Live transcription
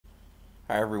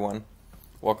Hi everyone,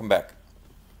 welcome back.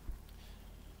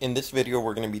 In this video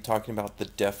we're going to be talking about the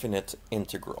definite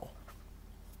integral.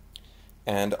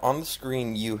 And on the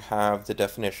screen you have the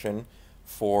definition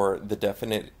for the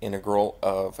definite integral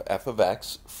of f of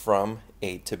x from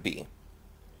a to b.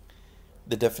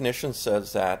 The definition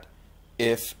says that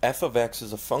if f of x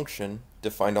is a function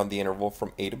defined on the interval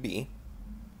from a to b,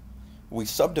 we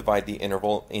subdivide the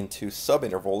interval into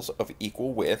subintervals of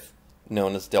equal width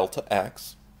known as delta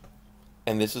x,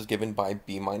 and this is given by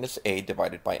b minus a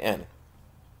divided by n.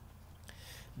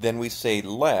 Then we say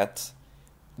let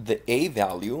the a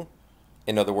value,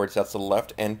 in other words that's the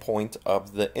left endpoint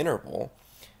of the interval,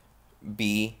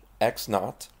 be x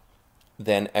naught,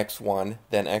 then x1,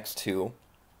 then x2,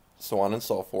 so on and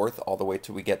so forth, all the way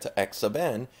till we get to x sub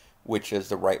n, which is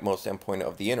the rightmost endpoint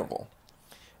of the interval.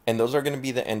 And those are going to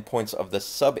be the endpoints of the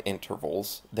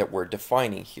subintervals that we're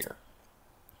defining here.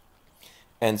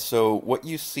 And so what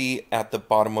you see at the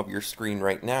bottom of your screen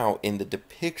right now in the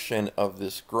depiction of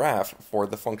this graph for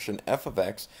the function f of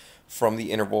x from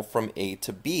the interval from a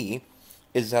to b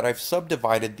is that I've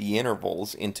subdivided the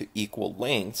intervals into equal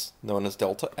lengths known as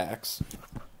delta x,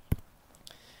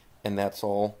 and that's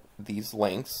all these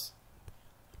lengths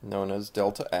known as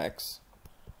delta x,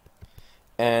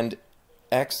 and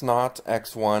x naught,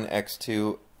 x1,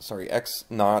 x2, x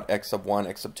naught, x sub 1,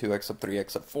 x sub 2, x sub 3,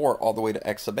 x sub 4, all the way to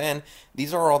x sub n.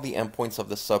 These are all the endpoints of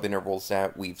the subintervals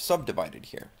that we've subdivided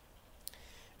here.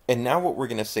 And now what we're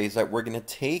going to say is that we're going to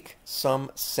take some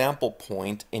sample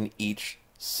point in each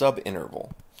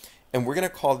subinterval. And we're going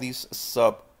to call these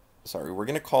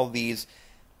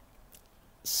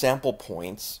sample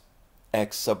points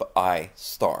x sub I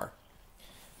star.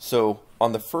 So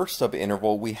on the first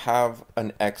subinterval we have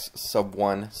an x sub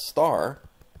 1 star,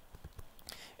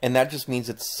 and that just means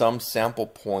it's some sample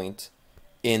point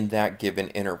in that given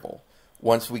interval.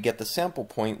 Once we get the sample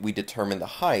point, we determine the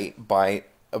height by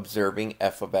observing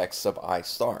f of x sub I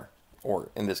star, or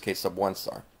in this case sub 1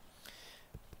 star.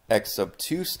 X sub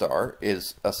 2 star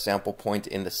is a sample point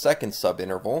in the second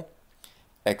subinterval.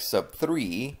 X sub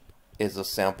 3 is a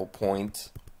sample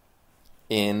point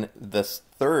in the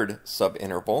third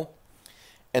subinterval.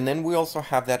 And then we also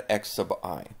have that x sub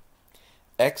I.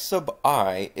 X sub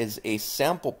I is a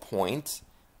sample point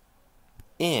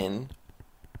in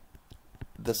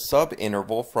the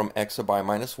subinterval from x sub I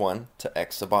minus 1 to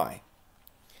x sub I.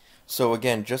 So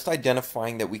again, just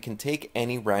identifying that we can take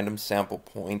any random sample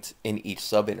point in each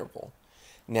subinterval.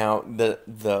 Now,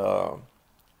 the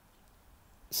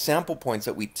sample points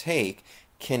that we take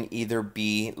can either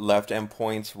be left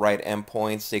endpoints, right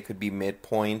endpoints, they could be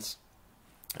midpoints.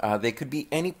 They could be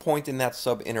any point in that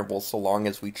subinterval so long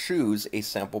as we choose a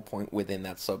sample point within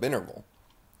that subinterval.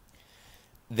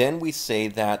 Then we say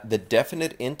that the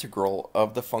definite integral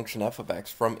of the function f of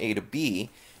x from a to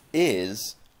b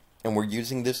is, and we're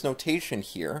using this notation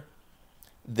here,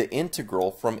 the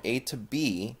integral from a to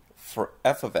b for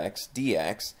f of x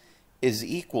dx is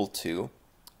equal to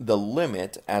the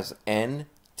limit as n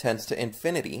tends to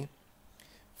infinity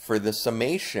for the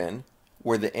summation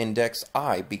where the index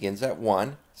I begins at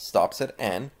 1, stops at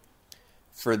n,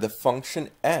 for the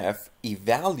function f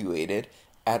evaluated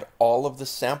at all of the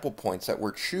sample points that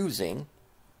we're choosing,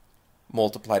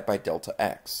 multiplied by delta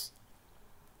x.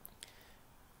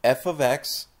 f of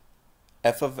x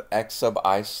sub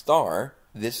I star,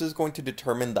 this is going to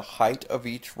determine the height of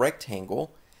each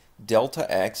rectangle.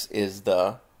 Delta x is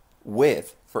the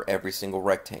width for every single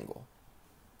rectangle.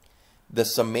 The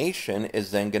summation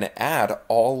is then going to add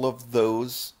all of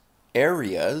those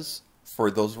areas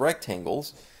for those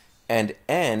rectangles, and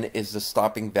n is the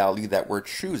stopping value that we're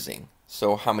choosing,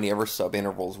 so how many ever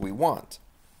subintervals we want.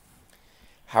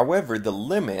 However, the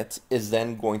limit is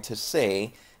then going to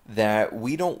say that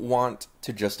we don't want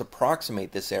to just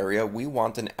approximate this area, we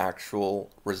want an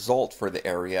actual result for the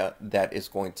area that is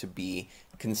going to be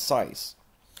concise.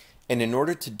 And in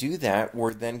order to do that,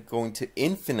 we're then going to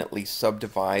infinitely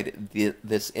subdivide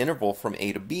this interval from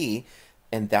a to b,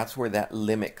 and that's where that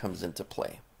limit comes into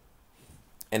play.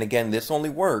 And again, this only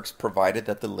works provided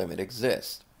that the limit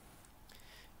exists.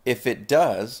 If it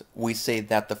does, we say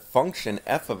that the function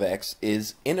f of x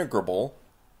is integrable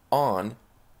on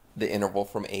the interval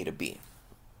from a to b.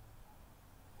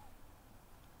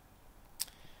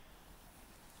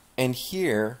 And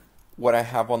here, what I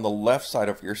have on the left side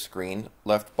of your screen,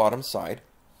 left bottom side,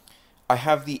 I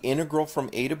have the integral from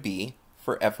a to b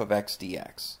for f of x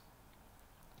dx.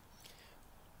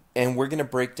 And we're going to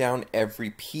break down every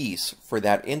piece for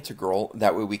that integral,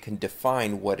 that way we can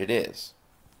define what it is.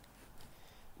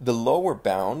 The lower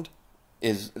bound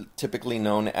is typically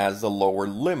known as the lower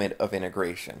limit of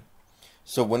integration.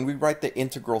 So when we write the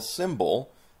integral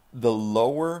symbol, the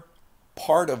lower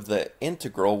part of the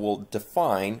integral will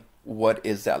define what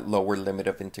is that lower limit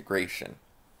of integration.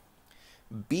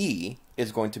 B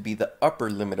is going to be the upper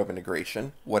limit of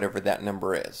integration, whatever that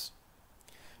number is.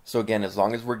 So again, as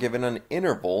long as we're given an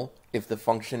interval, if the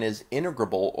function is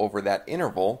integrable over that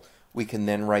interval, we can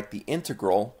then write the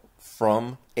integral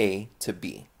from a to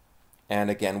b. And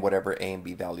again, whatever a and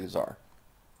b values are.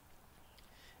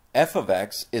 F of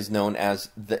x is known as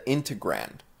the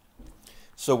integrand.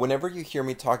 So whenever you hear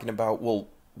me talking about, well,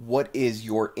 what is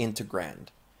your integrand?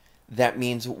 That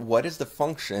means what is the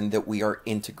function that we are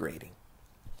integrating?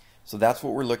 So that's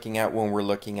what we're looking at when we're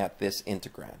looking at this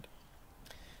integrand.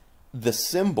 The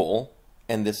symbol,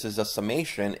 and this is a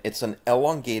summation, it's an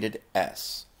elongated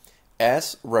S.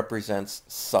 S represents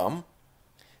sum.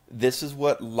 This is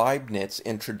what Leibniz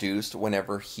introduced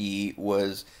whenever he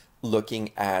was looking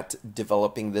at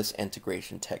developing this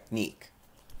integration technique.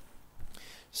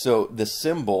 So the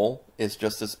symbol is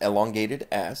just this elongated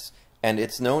S, and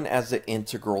it's known as the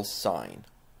integral sign.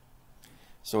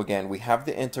 So again, we have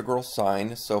the integral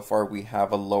sign. So far we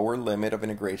have a lower limit of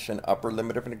integration, upper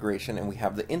limit of integration, and we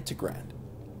have the integrand.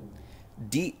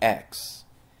 dx.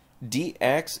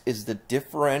 dx is the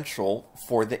differential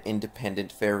for the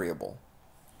independent variable.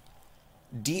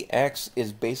 dx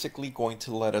is basically going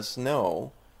to let us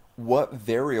know what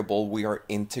variable we are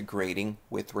integrating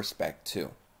with respect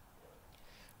to.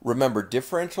 Remember,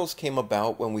 differentials came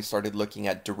about when we started looking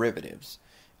at derivatives.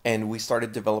 And we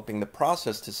started developing the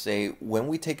process to say, when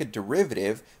we take a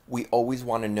derivative, we always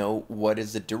want to know what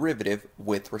is the derivative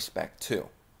with respect to.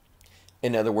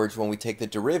 In other words, when we take the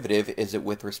derivative, is it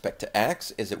with respect to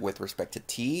x? Is it with respect to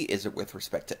t? Is it with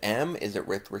respect to m? Is it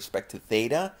with respect to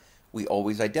theta? We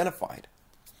always identified.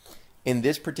 In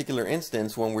this particular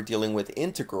instance, when we're dealing with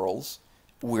integrals,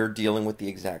 we're dealing with the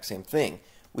exact same thing.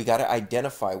 We got to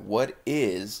identify what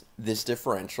is this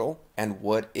differential and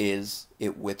what is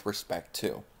it with respect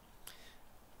to.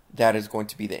 That is going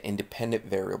to be the independent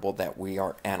variable that we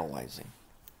are analyzing.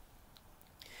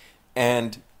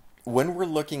 And when we're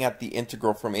looking at the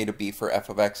integral from a to b for f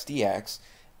of x dx,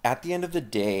 at the end of the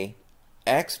day,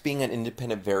 x being an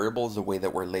independent variable is the way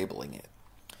that we're labeling it.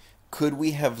 Could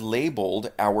we have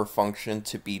labeled our function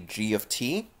to be g of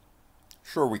t?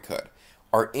 Sure, we could.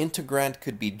 Our integrand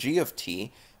could be g of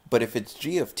t, but if it's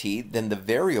g of t, then the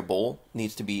variable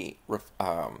needs to be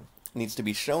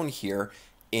shown here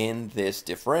in this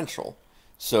differential.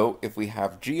 So if we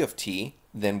have g of t,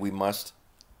 then we must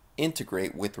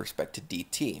integrate with respect to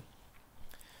dt.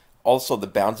 Also, the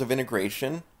bounds of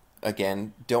integration,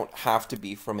 again, don't have to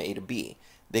be from a to b.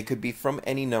 They could be from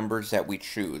any numbers that we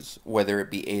choose, whether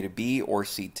it be a to b or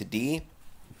c to d.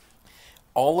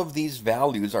 All of these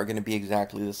values are going to be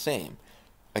exactly the same.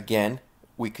 Again,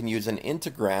 we can use an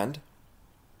integrand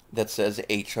that says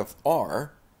h of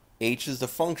r. H is the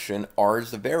function, r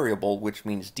is the variable, which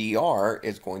means dr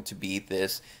is going to be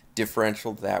this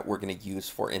differential that we're going to use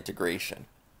for integration.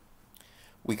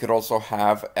 We could also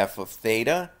have f of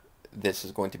theta. This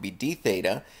is going to be d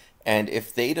theta. And if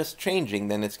theta is changing,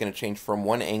 then it's going to change from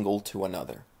one angle to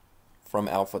another, from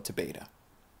alpha to beta.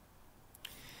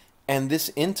 And this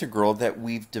integral that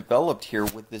we've developed here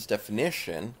with this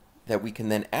definition that we can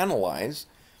then analyze,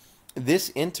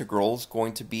 this integral is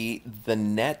going to be the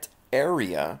net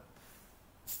area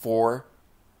for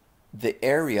the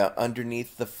area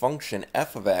underneath the function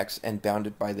f of x and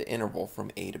bounded by the interval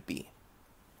from a to b.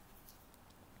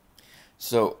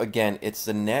 So again, it's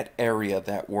the net area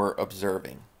that we're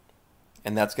observing.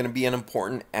 And that's going to be an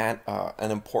important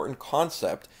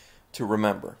concept to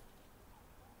remember.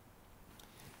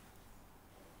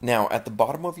 Now, at the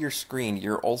bottom of your screen,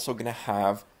 you're also going to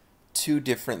have two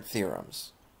different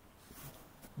theorems.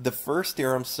 The first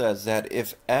theorem says that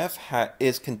if f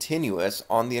is continuous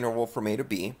on the interval from a to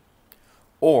b,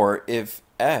 or if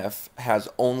f has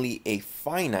only a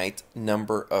finite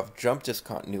number of jump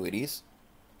discontinuities,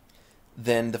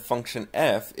 then the function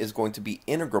f is going to be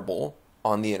integrable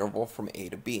on the interval from a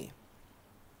to b.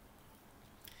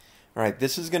 Alright,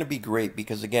 this is going to be great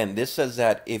because again, this says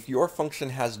that if your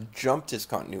function has jump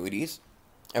discontinuities,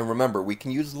 and remember, we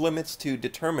can use limits to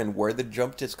determine where the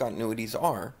jump discontinuities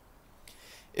are.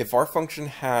 If our function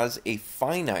has a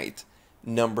finite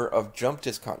number of jump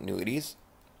discontinuities,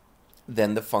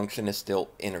 then the function is still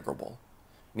integrable,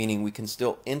 meaning we can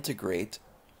still integrate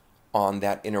on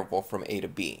that interval from a to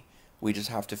b. We just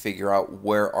have to figure out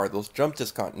where are those jump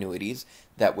discontinuities.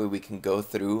 That way we can go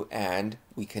through and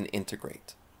we can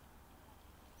integrate.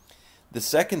 The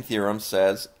second theorem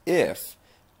says if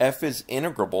f is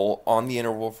integrable on the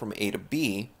interval from a to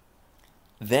b,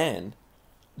 then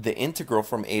the integral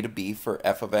from a to b for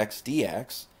f of x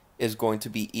dx is going to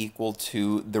be equal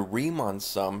to the Riemann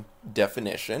sum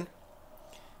definition.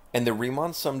 And the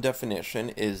Riemann sum definition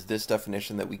is this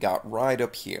definition that we got right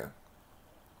up here.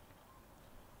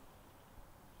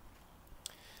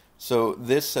 So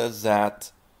this says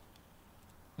that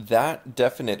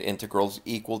definite integral is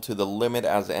equal to the limit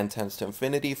as n tends to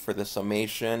infinity for the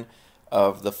summation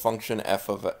of the function f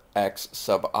of x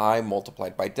sub I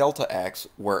multiplied by delta x,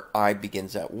 where I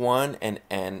begins at 1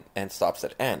 and stops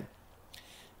at n.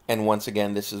 And once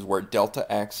again, this is where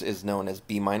delta x is known as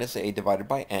b minus a divided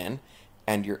by n,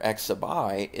 and your x sub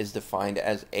I is defined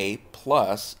as a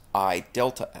plus I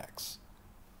delta x.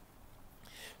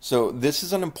 So this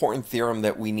is an important theorem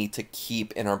that we need to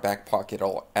keep in our back pocket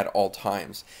at all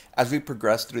times. As we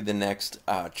progress through the next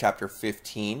chapter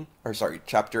 4,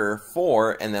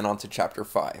 and then on to chapter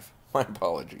 5. My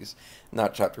apologies,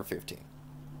 not chapter 15.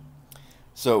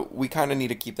 So we kind of need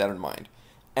to keep that in mind.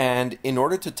 And in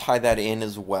order to tie that in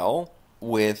as well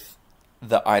with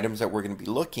the items that we're going to be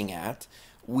looking at,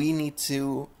 we need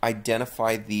to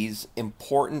identify these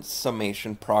important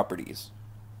summation properties.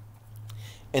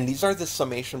 And these are the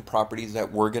summation properties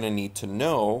that we're going to need to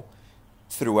know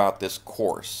throughout this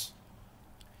course.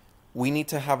 We need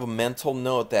to have a mental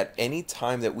note that any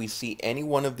time that we see any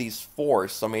one of these 4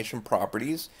 summation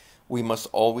properties, we must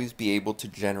always be able to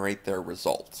generate their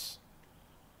results.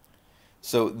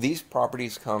 So these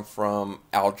properties come from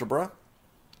algebra.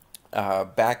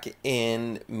 Back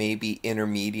in maybe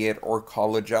intermediate or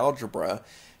college algebra,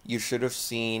 you should have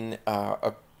seen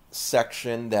a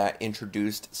section that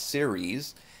introduced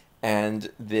series,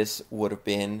 and this would have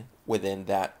been within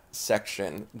that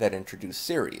section that introduced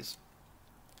series.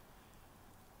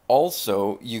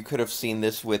 Also, you could have seen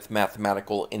this with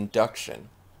mathematical induction.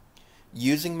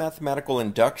 Using mathematical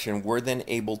induction, we're then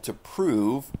able to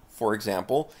prove, for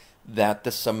example, that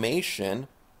the summation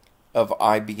of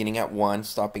I beginning at 1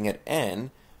 stopping at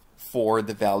n for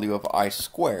the value of I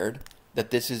squared,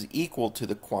 that this is equal to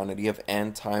the quantity of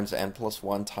n times n plus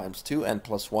 1 times 2 n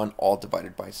plus 1 all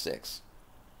divided by 6.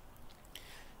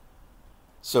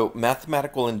 So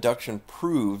mathematical induction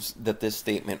proves that this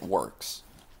statement works.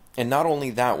 And not only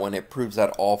that one, it proves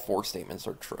that all 4 statements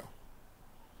are true.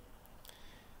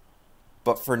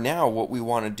 But for now, what we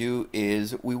want to do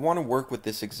is we want to work with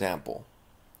this example.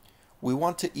 We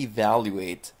want to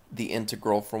evaluate the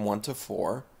integral from 1 to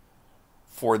 4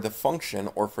 for the function,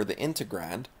 or for the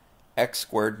integrand, x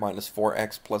squared minus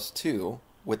 4x plus 2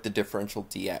 with the differential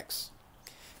dx.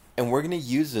 And we're going to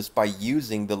use this by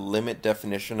using the limit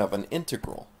definition of an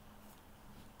integral.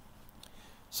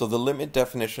 So the limit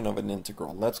definition of an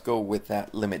integral, let's go with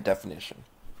that limit definition.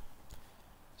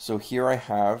 So here I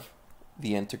have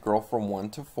the integral from 1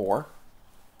 to 4,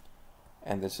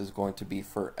 and this is going to be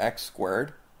for x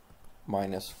squared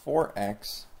minus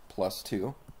 4x plus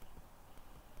 2.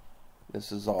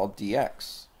 This is all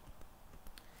dx.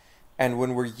 And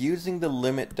when we're using the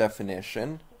limit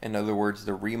definition, in other words,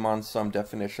 the Riemann sum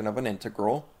definition of an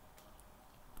integral,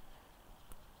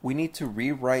 we need to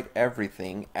rewrite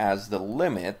everything as the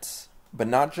limit, but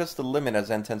not just the limit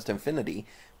as n tends to infinity,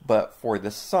 but for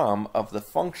the sum of the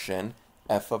function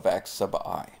f of x sub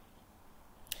I.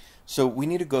 So we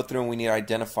need to go through and we need to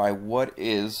identify what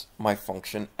is my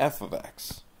function f of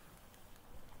x.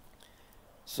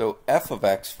 So f of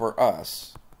x for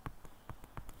us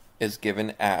is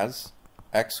given as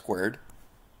x squared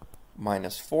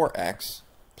minus 4x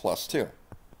plus 2.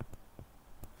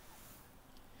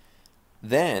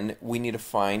 Then we need to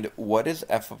find what is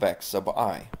f of x sub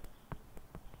I.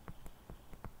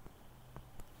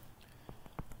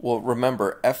 Well,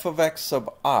 remember, f of x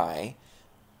sub I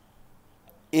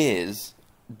is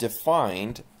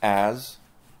defined as,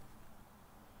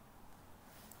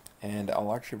 and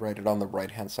I'll actually write it on the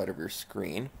right hand side of your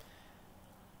screen,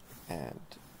 and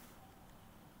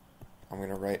I'm going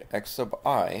to write x sub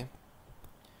I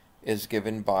is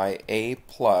given by a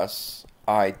plus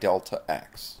I delta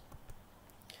x,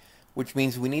 which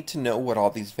means we need to know what all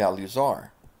these values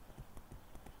are.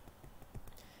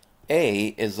 A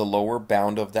is the lower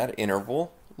bound of that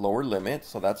interval, lower limit,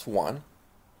 so that's 1.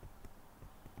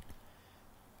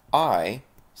 I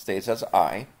stays as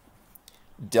I.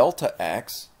 Delta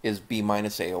x is b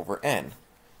minus a over n.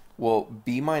 Well,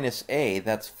 b minus a,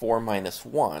 that's 4 minus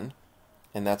 1,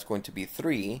 and that's going to be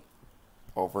 3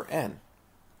 over n.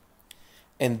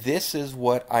 And this is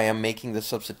what I am making the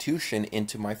substitution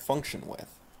into my function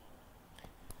with.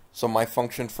 So my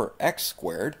function for x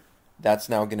squared, that's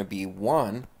now going to be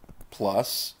 1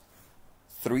 plus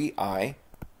 3i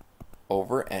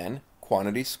over n,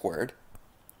 quantity squared,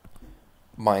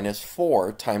 minus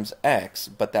 4 times x,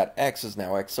 but that x is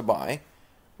now x sub I,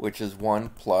 which is 1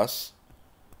 plus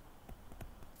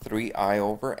 3i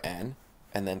over n,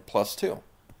 and then plus 2.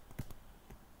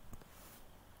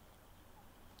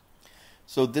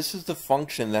 So this is the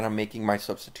function that I'm making my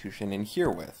substitution in here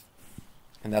with.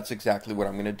 And that's exactly what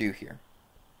I'm going to do here.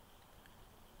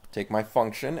 Take my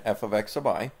function, f of x sub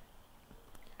I,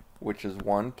 which is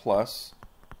 1 plus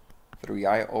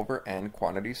 3i over n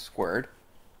quantity squared,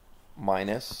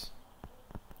 minus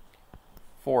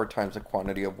 4 times the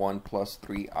quantity of 1 plus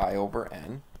 3i over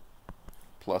n,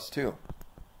 plus 2.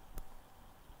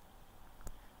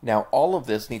 Now all of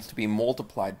this needs to be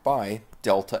multiplied by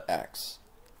delta x.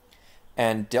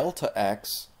 And delta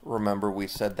x, remember we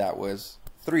said that was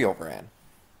 3 over n.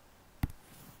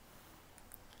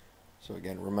 So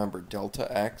again, remember delta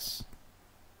x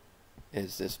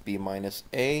is this b minus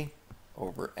a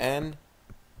over n,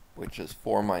 which is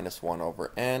 4 minus 1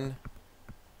 over n,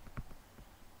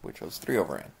 which was 3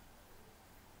 over n.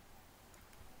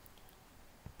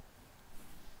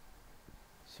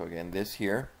 So again, this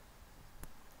here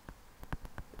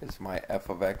is my f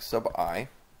of x sub I,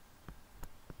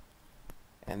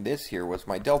 and this here was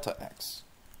my delta x.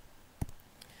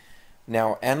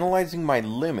 Now, analyzing my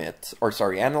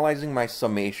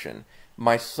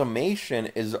summation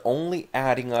is only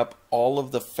adding up all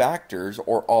of the factors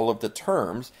or all of the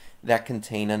terms that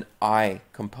contain an I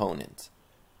component.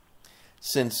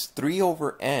 Since 3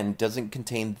 over n doesn't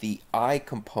contain the I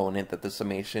component that the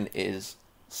summation is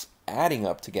adding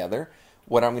up together,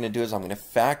 what I'm going to do is I'm going to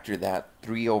factor that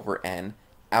 3 over n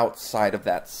outside of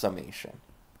that summation.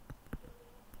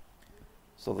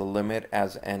 So the limit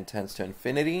as n tends to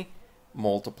infinity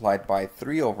multiplied by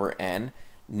 3 over n,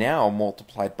 now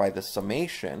multiplied by the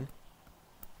summation,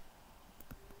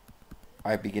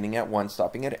 I beginning at 1,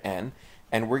 stopping at n,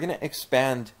 and we're going to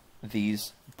expand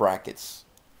these brackets.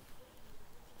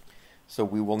 So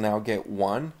we will now get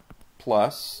 1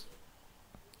 plus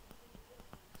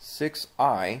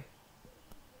 6i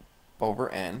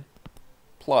over n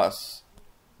plus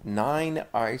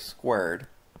 9i squared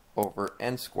over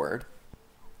n squared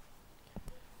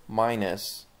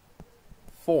minus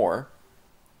 4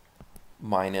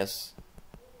 minus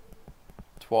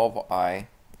 12i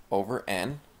over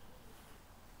n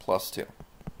plus 2.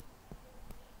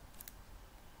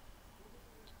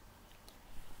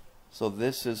 So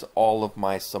this is all of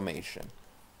my summation.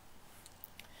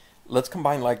 Let's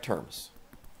combine like terms.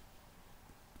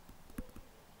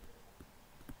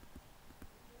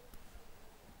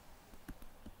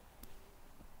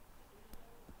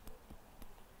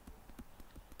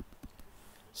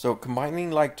 So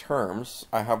combining like terms,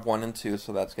 I have 1 and 2,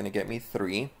 so that's going to get me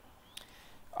 3.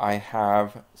 I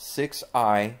have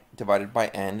 6i divided by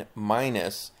n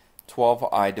minus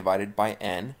 12i divided by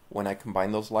n. When I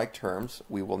combine those like terms,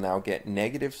 we will now get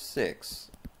negative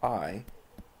 6i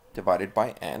divided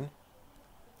by n.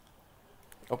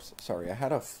 Oops, sorry, I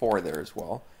had a 4 there as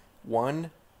well. 1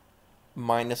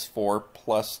 minus 4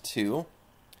 plus 2,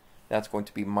 that's going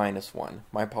to be minus 1.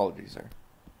 My apologies there.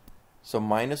 So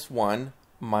minus 1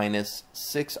 minus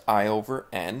 6i over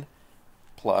n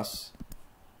plus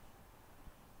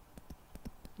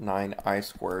 9i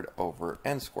squared over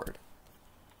n squared.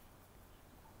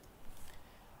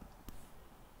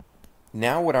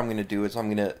 Now what I'm going to do is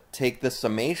I'm going to take the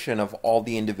summation of all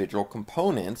the individual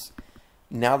components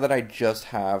now that I just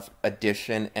have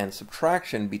addition and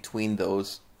subtraction between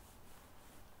those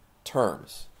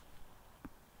terms.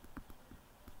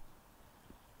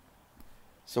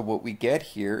 So what we get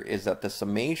here is that the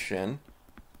summation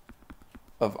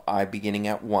of I beginning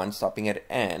at 1, stopping at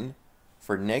n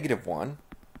for negative 1,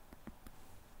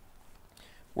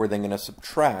 we're then going to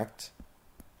subtract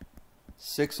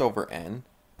 6 over n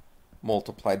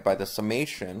multiplied by the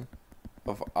summation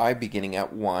of I beginning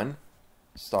at 1,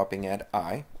 stopping at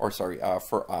I,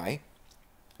 for I,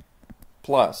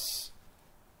 plus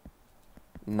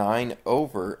 9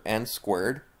 over n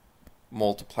squared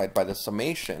multiplied by the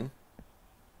summation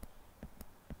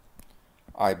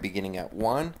I beginning at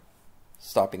 1,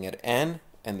 stopping at n,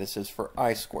 and this is for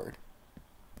I squared.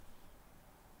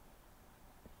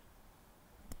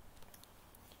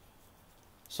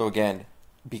 So again,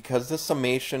 because the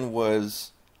summation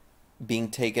was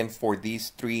being taken for these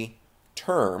 3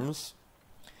 terms,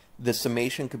 the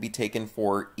summation could be taken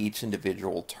for each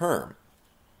individual term.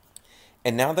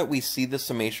 And now that we see the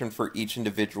summation for each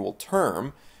individual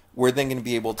term, we're then going to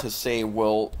be able to say,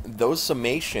 well, those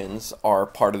summations are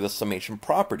part of the summation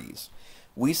properties.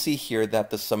 We see here that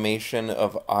the summation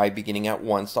of I beginning at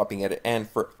 1, stopping at n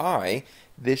for I,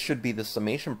 this should be the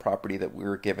summation property that we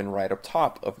were given right up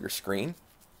top of your screen.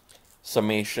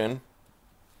 Summation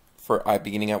for I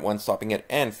beginning at 1, stopping at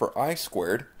n for I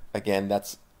squared. Again,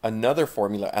 that's another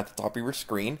formula at the top of your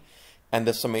screen. and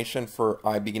the summation for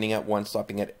I beginning at 1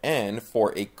 stopping at n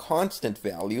for a constant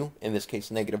value, in this case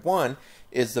 -1,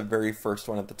 is the very first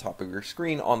one at the top of your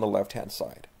screen on the left-hand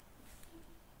side.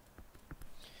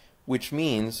 Which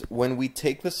means when we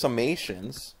take the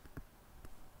summations,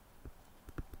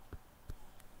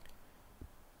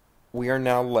 we are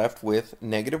now left with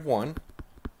 -1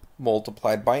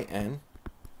 multiplied by n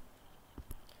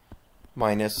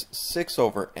minus 6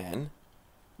 over n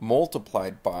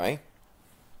multiplied by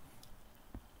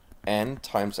n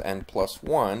times n plus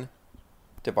 1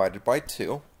 divided by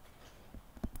 2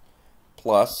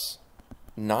 plus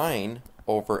 9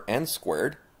 over n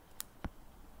squared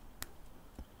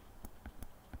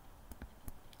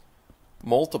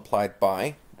multiplied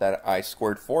by that I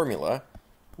squared formula,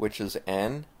 which is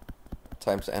n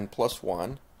times n plus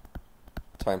 1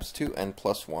 times 2n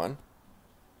plus 1,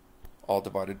 all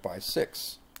divided by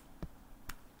 6.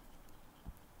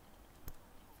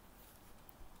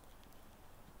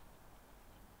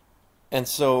 And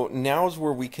so now is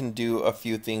where we can do a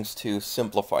few things to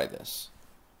simplify this.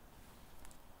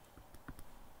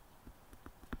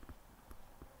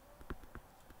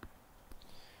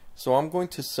 So I'm going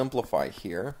to simplify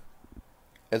here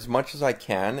as much as I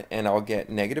can, and I'll get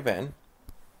 -n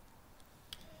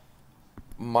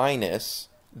minus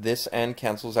this n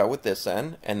cancels out with this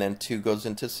n, and then 2 goes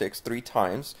into 6 3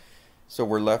 times. So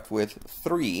we're left with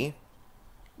 3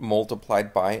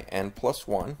 multiplied by n plus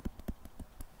 1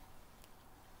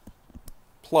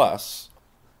 plus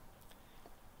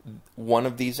one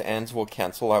of these n's will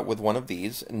cancel out with one of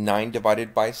these. 9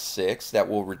 divided by 6, that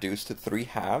will reduce to 3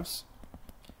 halves.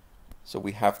 So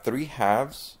we have 3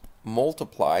 halves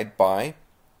multiplied by,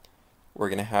 we're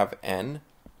going to have n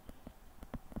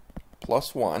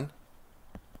plus 1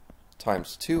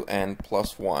 times 2n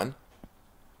plus 1,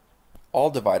 all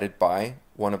divided by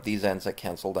one of these n's that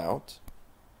canceled out,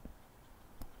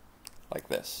 like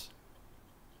this.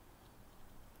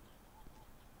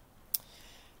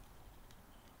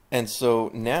 And so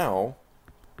now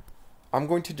I'm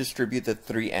going to distribute the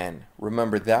 3n.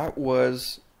 Remember, that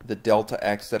was the delta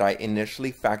x that I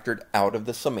initially factored out of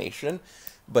the summation,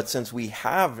 but since we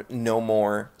have no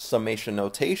more summation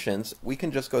notations, we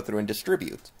can just go through and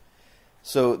distribute.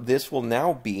 So this will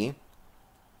now be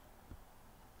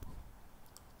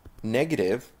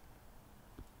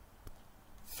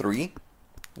 -3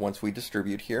 once we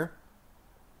distribute here.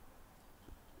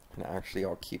 And actually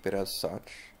I'll keep it as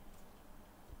such.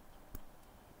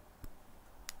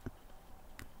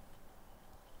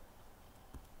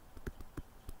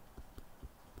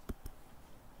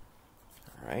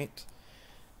 Alright,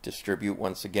 distribute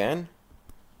once again.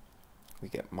 We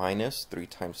get minus 3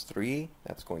 times 3,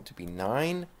 that's going to be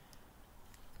 9.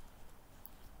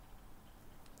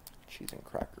 Cheese and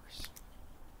crackers.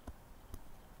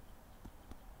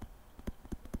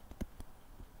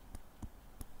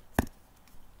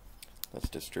 Let's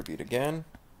distribute again.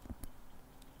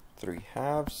 3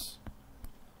 halves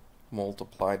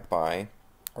multiplied by,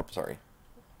 oh sorry,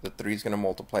 the 3 is going to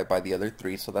multiply by the other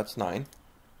 3, so that's 9.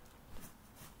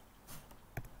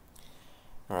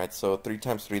 Alright, so 3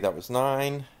 times 3, that was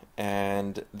 9,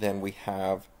 and then we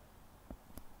have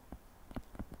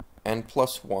n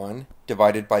plus 1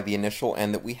 divided by the initial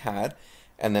n that we had,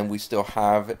 and then we still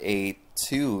have a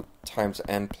 2 times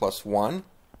n plus 1.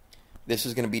 This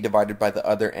is going to be divided by the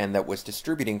other n that was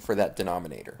distributing for that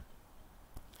denominator.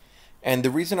 And the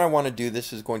reason I want to do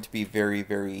this is going to be very,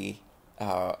 very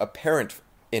apparent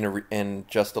in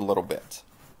just a little bit.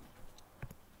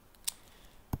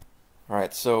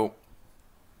 Alright, so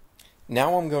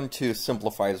now I'm going to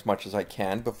simplify as much as I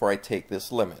can before I take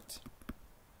this limit.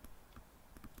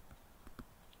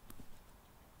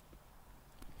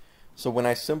 So when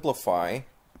I simplify,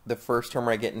 the first term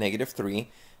I get -3.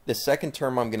 The second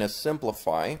term I'm going to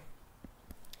simplify.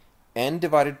 N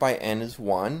divided by n is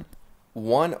 1.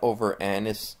 1 over n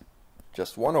is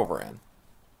just 1 over n.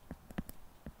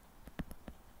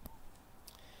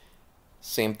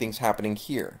 Same thing's happening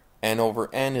here. N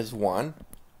over n is 1.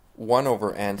 1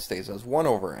 over n stays as 1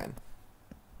 over n.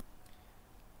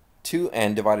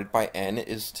 2n divided by n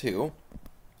is 2.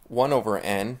 1 over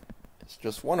n is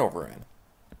just 1 over n.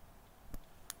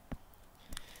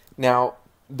 Now,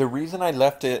 the reason I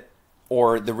left it,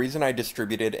 or the reason I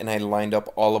distributed and I lined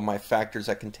up all of my factors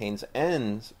that contains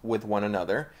n's with one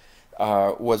another,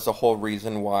 was the whole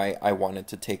reason why I wanted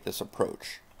to take this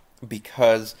approach.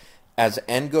 Because as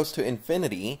n goes to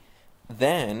infinity,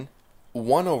 then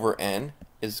 1 over n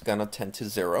is going to tend to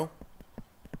 0,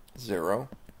 0,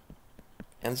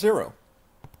 and 0.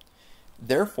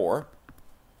 Therefore,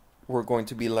 we're going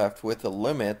to be left with a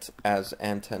limit as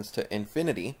n tends to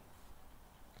infinity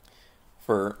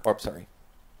for, oh, sorry,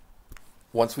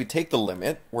 Once we take the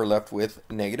limit, we're left with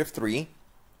negative 3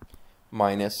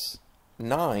 minus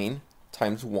 9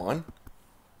 times 1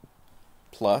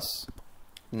 plus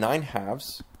 9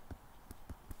 halves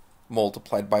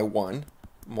multiplied by 1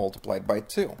 multiplied by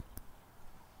 2.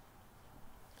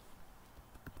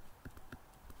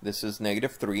 This is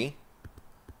negative 3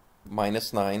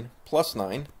 minus 9 plus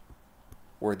 9,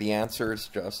 where the answer is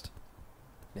just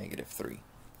negative 3.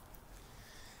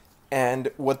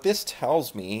 And what this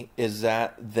tells me is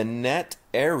that the net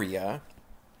area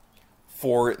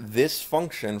for this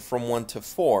function from 1 to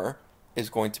 4 is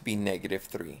going to be negative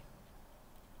 3.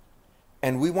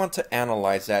 And we want to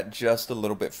analyze that just a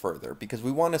little bit further because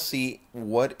we want to see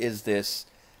what is this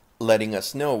letting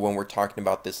us know when we're talking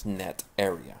about this net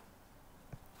area.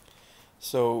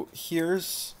 So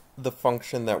here's the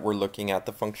function that we're looking at,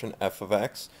 the function f of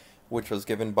x, which was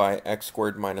given by x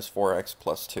squared minus 4x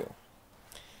plus 2.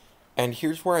 And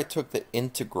here's where I took the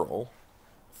integral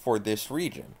for this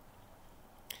region.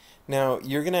 Now,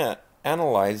 you're going to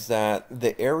analyze that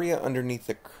the area underneath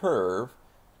the curve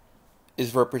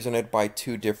is represented by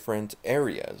two different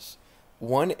areas.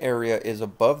 One area is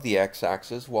above the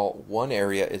x-axis, while one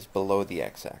area is below the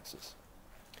x-axis.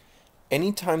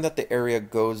 Anytime that the area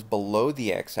goes below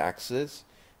the x-axis,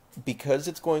 because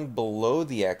it's going below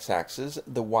the x-axis,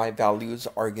 the y values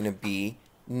are going to be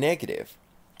negative.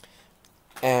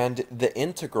 And the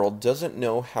integral doesn't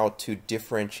know how to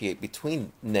differentiate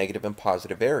between negative and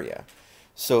positive area.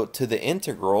 So to the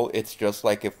integral, it's just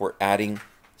like if we're adding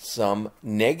some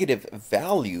negative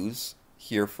values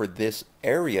here for this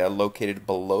area located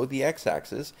below the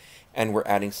x-axis, and we're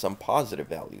adding some positive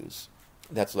values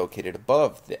that's located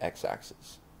above the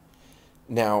x-axis.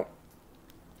 Now,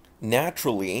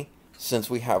 naturally,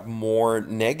 since we have more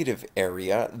negative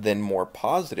area than more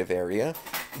positive area,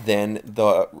 then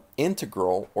the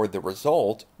integral, or the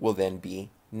result, will then be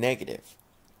negative.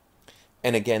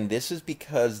 And again, this is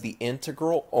because the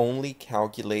integral only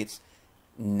calculates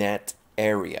net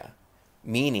area,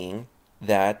 meaning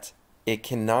that it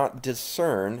cannot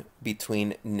discern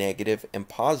between negative and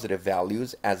positive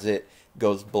values as it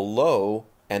goes below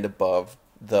and above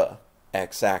the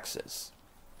x-axis.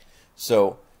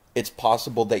 So it's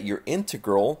possible that your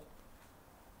integral,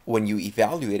 when you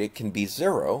evaluate it, can be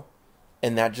 0,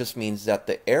 and that just means that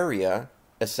the area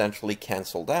essentially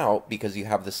canceled out because you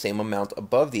have the same amount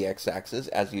above the x-axis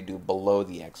as you do below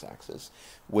the x-axis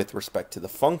with respect to the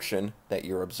function that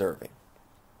you're observing.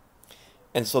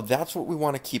 And so that's what we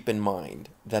want to keep in mind,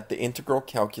 that the integral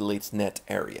calculates net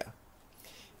area.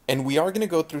 And we are going to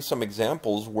go through some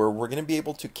examples where we're going to be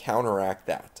able to counteract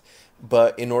that.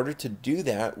 But in order to do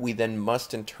that, we then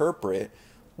must interpret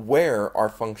where our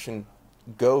function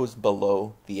goes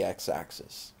below the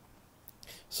x-axis.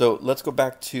 So let's go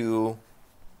back to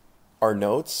our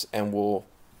notes and we'll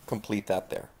complete that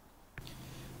there.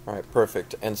 All right,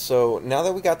 perfect. And so now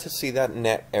that we got to see that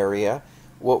net area,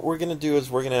 what we're going to do is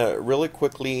we're going to really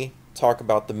quickly talk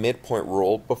about the midpoint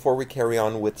rule before we carry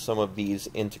on with some of these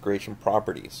integration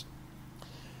properties.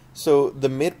 So the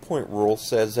midpoint rule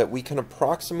says that we can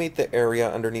approximate the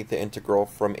area underneath the integral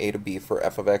from a to b for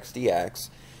f of x dx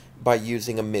by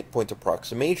using a midpoint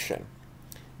approximation.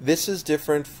 This is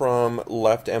different from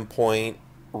left endpoint,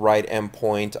 right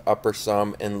endpoint, upper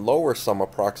sum, and lower sum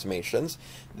approximations.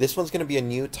 This one's going to be a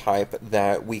new type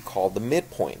that we call the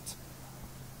midpoint.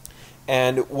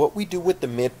 And what we do with the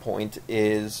midpoint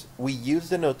is we use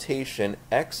the notation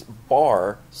x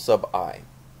bar sub I.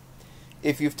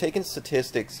 If you've taken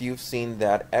statistics, you've seen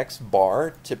that x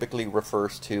bar typically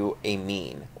refers to a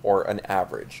mean or an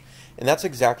average. And that's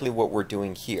exactly what we're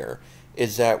doing here,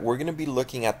 is that we're going to be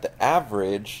looking at the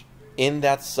average in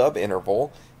that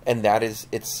subinterval, and that is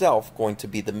itself going to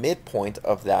be the midpoint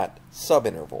of that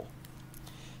subinterval.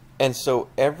 And so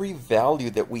every value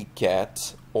that we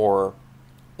get, or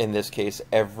in this case,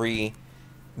 every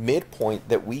midpoint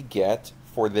that we get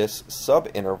for this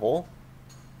subinterval,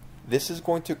 this is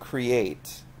going to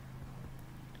create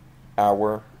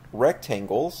our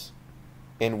rectangles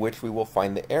in which we will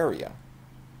find the area.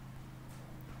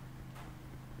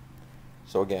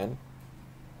 So again,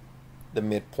 the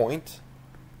midpoint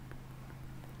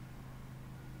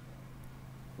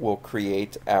will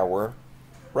create our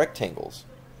rectangles.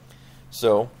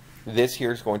 So this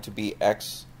here is going to be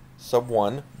x sub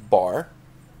 1 bar.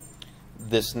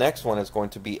 This next one is going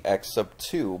to be x sub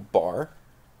 2 bar.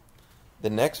 The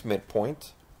next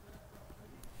midpoint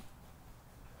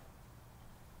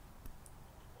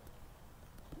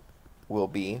will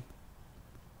be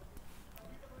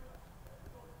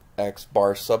x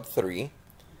bar sub 3.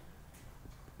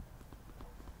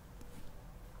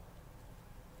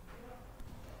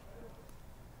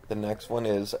 The next one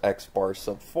is x bar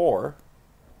sub 4.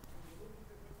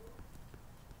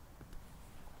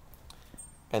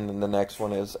 And then the next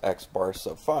one is x bar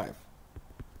sub 5.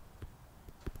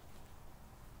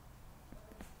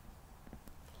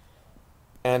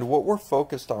 And what we're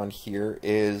focused on here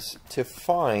is to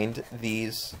find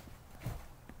these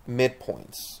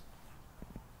midpoints.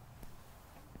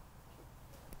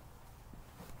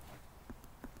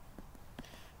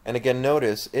 And again,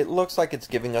 notice it looks like it's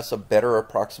giving us a better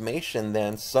approximation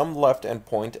than some left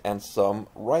endpoint and some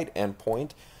right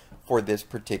endpoint for this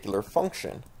particular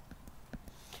function.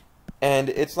 And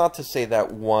it's not to say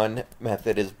that one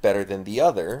method is better than the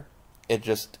other.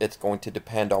 It's going to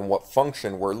depend on what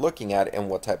function we're looking at and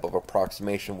what type of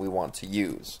approximation we want to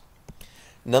use.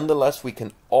 Nonetheless, we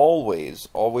can always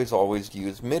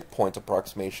use midpoint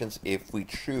approximations if we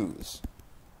choose.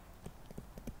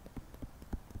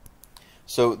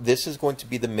 So this is going to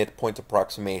be the midpoint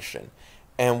approximation.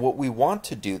 And what we want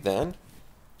to do then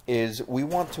is we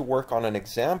want to work on an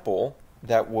example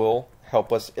that will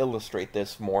help us illustrate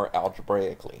this more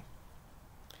algebraically.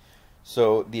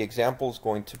 So the example is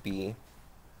going to be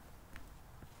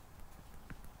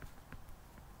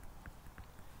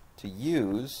to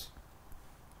use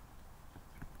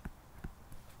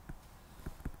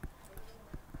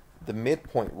the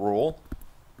midpoint rule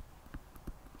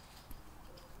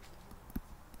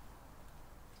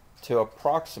to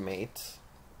approximate,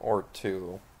 or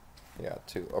to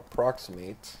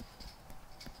approximate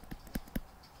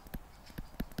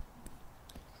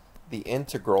the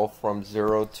integral from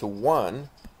 0 to 1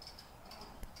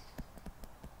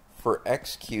 for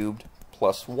x cubed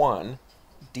plus 1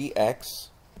 dx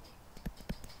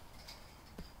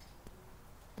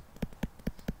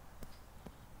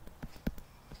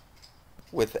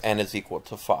with n is equal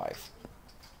to 5.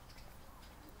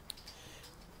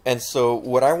 And so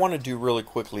what I want to do really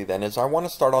quickly then is I want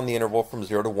to start on the interval from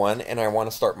 0 to 1, and I want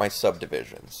to start my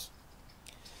subdivisions.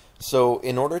 So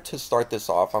in order to start this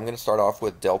off, I'm going to start off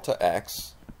with delta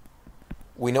x.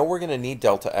 We know we're going to need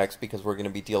delta x because we're going to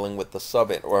be dealing with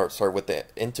the with the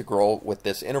integral with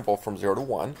this interval from 0 to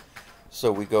 1.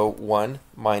 So we go 1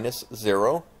 minus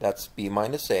 0, that's b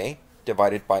minus a,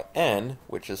 divided by n,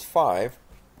 which is 5.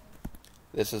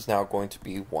 This is now going to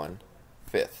be 1/5.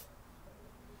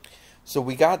 So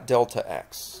we got delta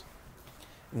x.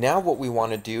 Now what we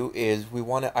want to do is we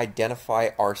want to identify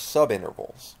our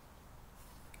subintervals.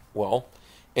 Well,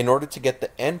 in order to get the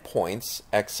endpoints,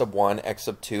 x sub 1, x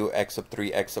sub 2, x sub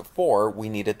 3, x sub 4, we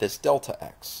needed this delta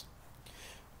x.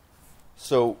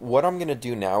 So what I'm going to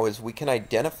do now is we can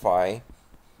identify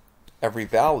every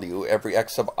value, every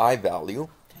x sub I value,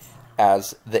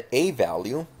 as the a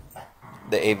value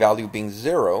being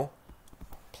 0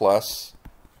 plus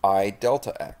I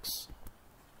delta x,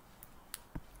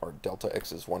 or delta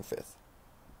x is 1/5.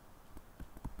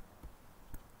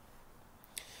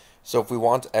 So if we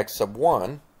want x sub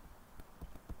 1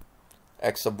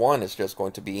 is just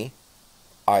going to be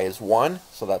I is 1,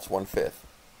 so that's 1/5.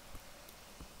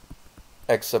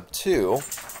 X sub 2,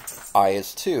 I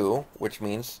is 2, which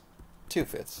means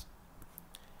 2/5.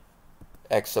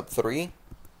 X sub 3,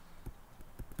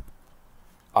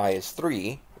 I is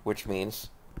 3, which means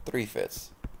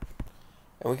 3/5.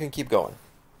 And we can keep going.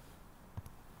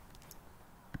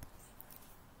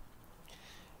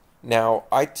 Now,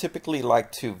 I typically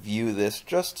like to view this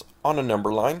just on a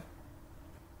number line,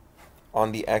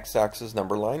 on the x-axis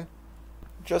number line,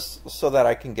 just so that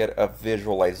I can get a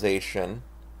visualization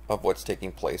of what's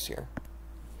taking place here.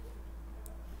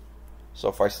 So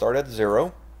if I start at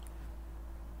 0,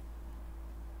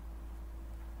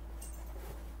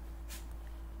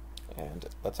 and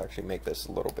let's actually make this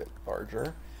a little bit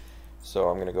larger. So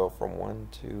I'm going to go from 1,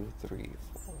 2, 3,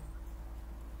 4.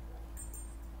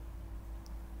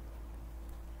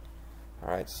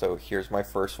 Alright, so here's my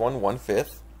first one,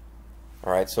 1/5.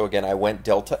 Alright, so again, I went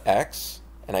delta x,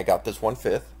 and I got this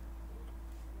 1/5.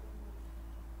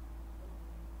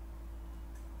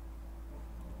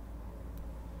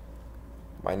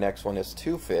 My next one is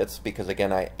 2/5, because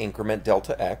again, I increment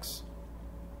delta x.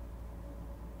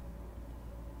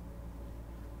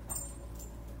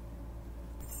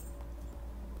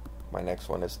 My next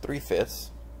one is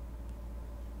 3/5.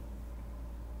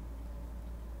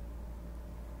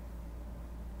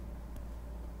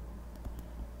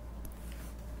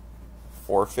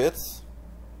 4/5.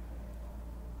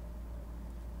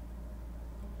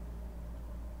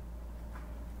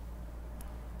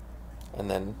 And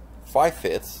then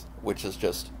 5/5, which is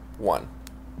just 1.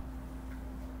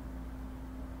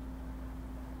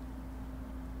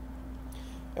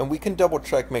 And we can double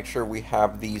check, make sure we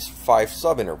have these 5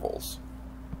 subintervals.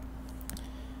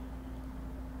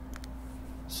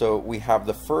 So we have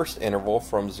the first interval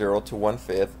from 0 to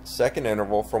 1/5, second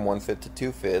interval from 1/5 to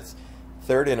 2/5,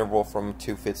 third interval from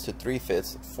 2/5 to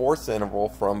 3/5, fourth interval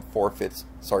from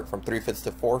 3/5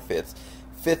 to 4/5,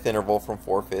 fifth interval from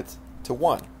 4/5 to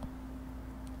 1.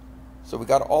 So we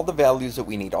got all the values that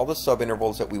we need, all the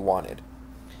subintervals that we wanted.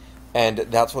 And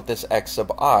that's what this x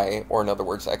sub I, or in other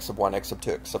words x sub 1, x sub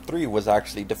 2, x sub 3 was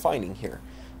actually defining here.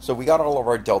 So we got all of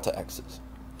our delta x's.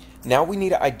 Now we need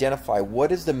to identify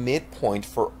what is the midpoint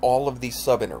for all of these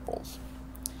subintervals.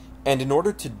 And in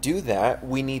order to do that,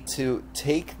 we need to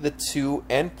take the two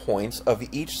endpoints of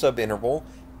each subinterval,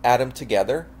 add them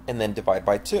together, and then divide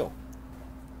by 2.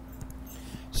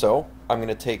 So I'm going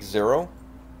to take 0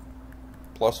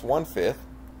 plus 1/5,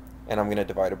 and I'm going to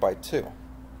divide it by 2.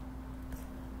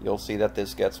 You'll see that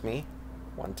this gets me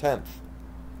 1/10,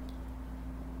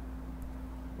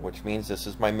 which means this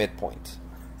is my midpoint.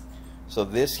 So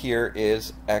this here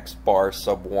is x bar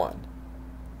sub 1,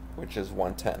 which is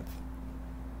 1/10.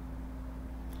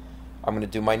 I'm going to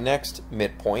do my next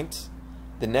midpoint.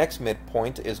 The next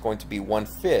midpoint is going to be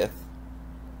 1/5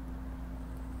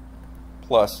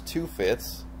 plus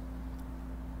 2/5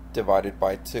 divided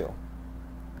by 2.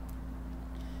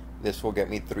 This will get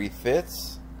me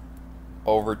 3/5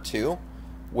 over 2,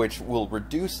 which will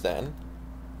reduce then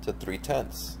to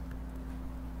 3/10.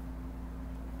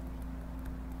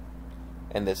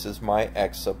 And this is my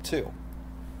x sub 2,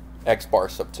 x bar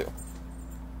sub 2.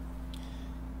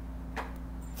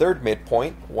 Third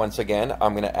midpoint, once again,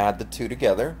 I'm going to add the two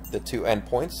together, the two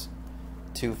endpoints,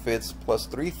 2/5 plus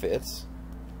 3/5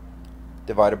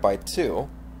 divided by 2.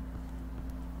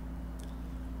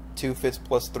 2/5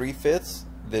 plus 3/5,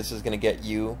 this is going to get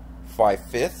you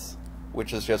 5/5,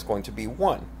 which is just going to be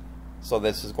 1. So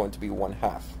this is going to be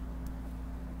 1/2.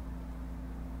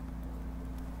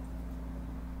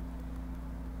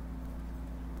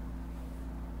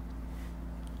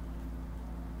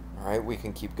 Alright, we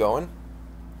can keep going.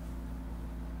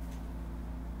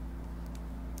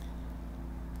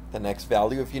 The next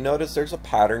value, if you notice, there's a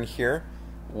pattern here.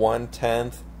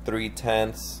 1/10,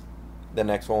 3/10. The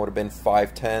next one would have been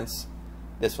 5/10.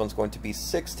 This one's going to be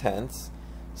 6/10.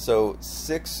 So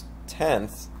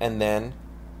 6/10, and then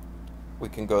we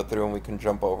can go through and we can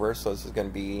jump over. So this is going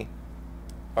to be,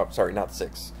 oh, sorry, not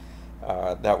 6.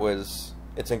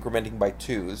 It's incrementing by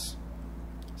 2s.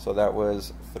 So that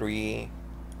was 3,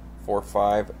 4,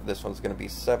 5. This one's going to be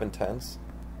 7/10.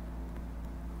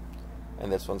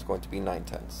 And this one's going to be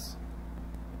 9/10.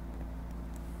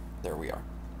 There we are.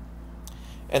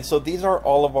 And so these are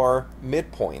all of our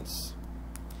midpoints.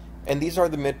 And these are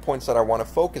the midpoints that I want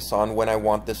to focus on when I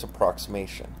want this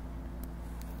approximation.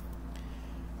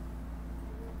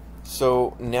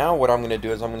 So now what I'm going to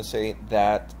do is I'm going to say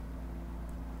that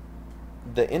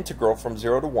the integral from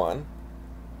 0 to 1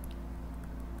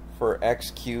 for x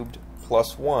cubed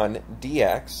plus 1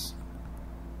 dx,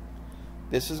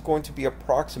 this is going to be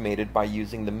approximated by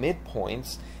using the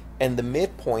midpoints, and the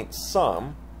midpoint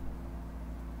sum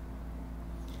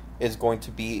is going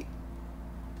to be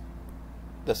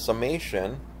the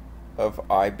summation of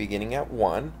I beginning at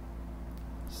 1,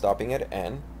 stopping at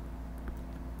n,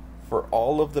 for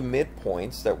all of the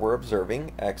midpoints that we're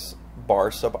observing, x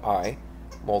bar sub I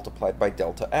multiplied by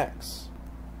delta x.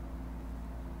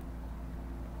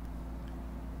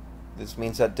 This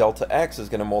means that delta x is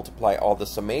going to multiply all the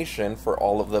summation for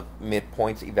all of the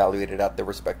midpoints evaluated at the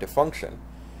respective function.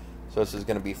 So this is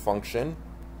going to be function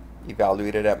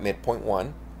evaluated at midpoint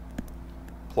 1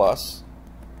 plus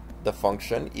the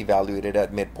function evaluated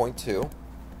at midpoint 2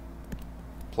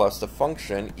 plus the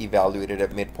function evaluated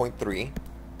at midpoint 3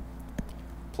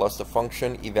 plus the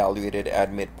function evaluated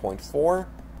at midpoint 4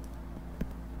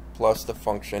 plus the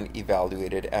function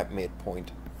evaluated at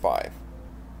midpoint 5.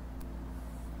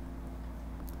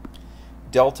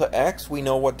 Delta x, we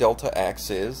know what delta x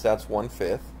is. That's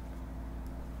 1/5.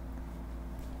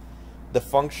 The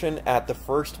function at the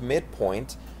first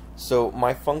midpoint, so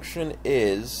my function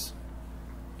is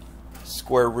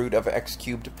square root of x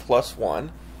cubed plus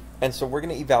 1, and so we're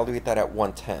going to evaluate that at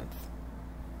 1/10.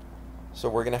 So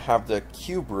we're going to have the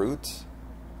cube root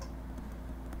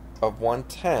of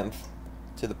 1/10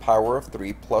 to the power of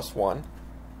 3 plus 1.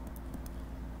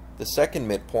 The second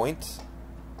midpoint,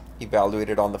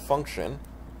 evaluated on the function,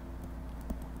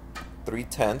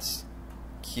 3/10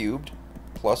 cubed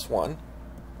plus 1.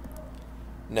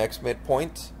 Next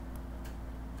midpoint,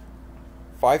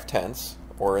 5/10,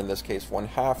 or in this case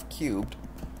 1/2 cubed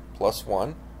plus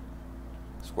 1,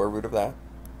 square root of that,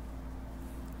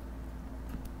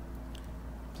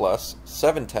 plus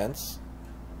 7/10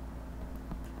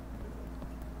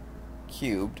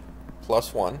 cubed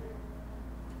plus 1,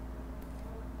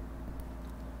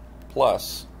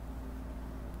 plus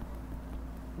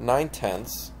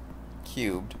 9/10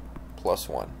 cubed plus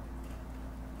 1.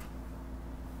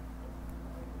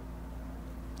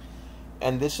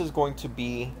 And this is going to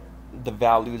be the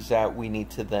values that we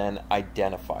need to then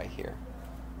identify here.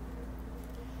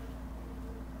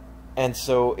 And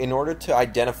so in order to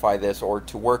identify this or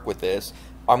to work with this,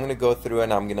 I'm going to go through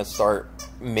and I'm going to start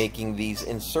making these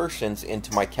insertions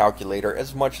into my calculator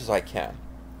as much as I can.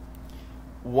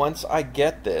 Once I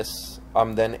get this,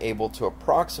 I'm then able to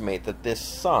approximate that this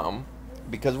sum,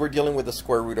 because we're dealing with the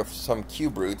square root of some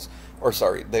cube roots, or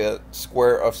sorry, the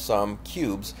square of some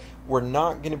cubes, we're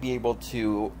not going to be able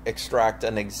to extract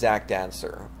an exact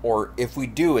answer. Or if we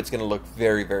do, it's going to look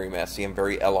very, very messy and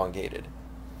very elongated.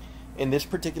 In this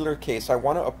particular case, I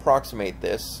want to approximate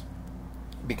this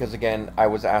because, again, I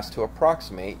was asked to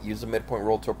approximate, use the midpoint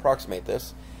rule to approximate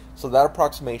this. So that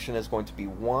approximation is going to be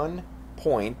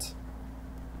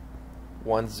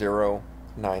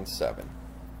 1.1097.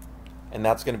 And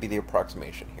that's going to be the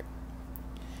approximation here.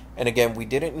 And again, we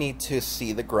didn't need to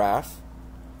see the graph.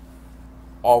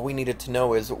 All we needed to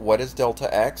know is what is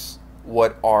delta x,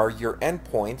 what are your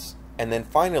endpoints, and then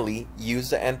finally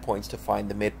use the endpoints to find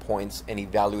the midpoints and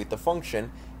evaluate the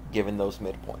function given those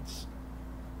midpoints.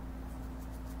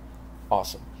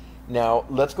 Awesome. Now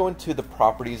let's go into the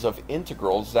properties of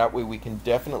integrals. That way we can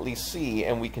definitely see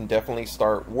and we can definitely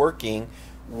start working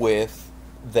with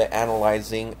the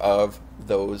analyzing of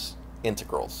those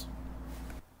integrals.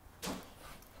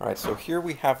 Alright, so here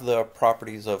we have the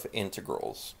properties of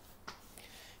integrals.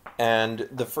 And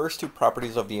the first two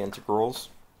properties of the integrals,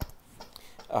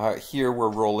 here we're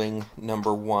rolling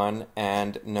number 1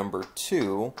 and number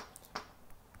 2.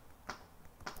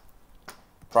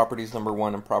 Properties number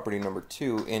 1 and property number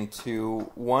 2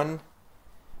 into one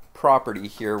property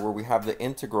here where we have the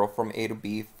integral from a to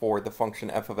b for the function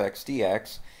f of x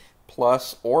dx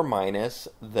plus or minus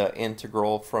the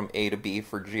integral from a to b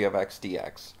for g of x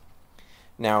dx.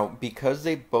 Now, because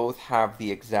they both have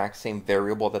the exact same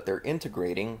variable that they're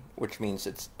integrating, which means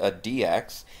it's a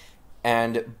dx,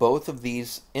 and both of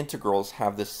these integrals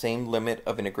have the same limit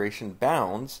of integration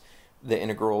bounds, the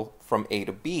integral from a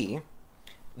to b,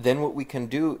 then what we can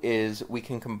do is we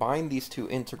can combine these two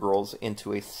integrals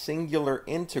into a singular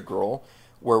integral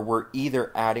where we're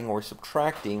either adding or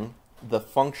subtracting the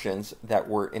functions that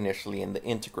were initially in the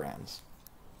integrands.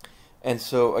 And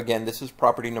so again, this is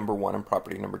property number 1 and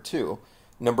property number 2.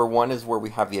 Number 1 is where we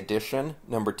have the addition.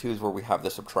 Number 2 is where we have the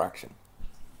subtraction.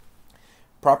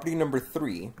 Property number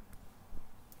 3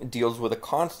 deals with a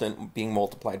constant being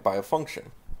multiplied by a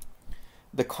function.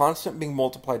 The constant being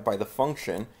multiplied by the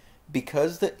function,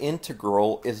 because the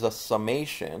integral is a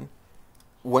summation,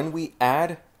 when we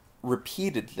add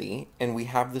repeatedly and we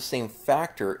have the same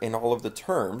factor in all of the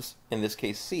terms, in this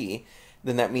case c,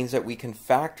 then that means that we can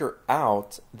factor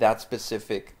out that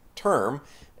specific term,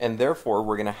 and therefore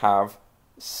we're going to have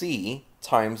c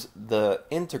times the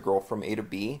integral from a to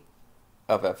b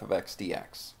of f of x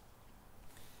dx.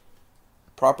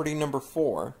 Property number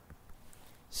 4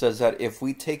 says that if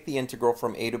we take the integral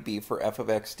from a to b for f of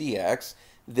x dx,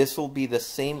 this will be the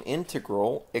same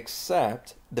integral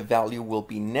except the value will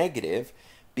be negative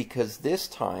because this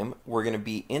time we're going to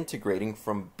be integrating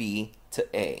from b to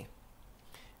a.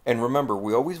 And remember,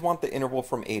 we always want the interval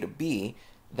from a to b.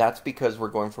 That's because we're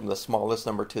going from the smallest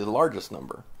number to the largest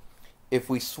number. If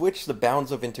we switch the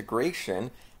bounds of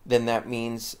integration, then that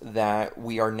means that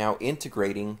we are now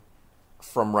integrating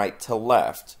from right to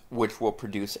left, which will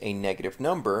produce a negative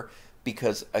number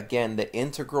because, again, the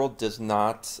integral does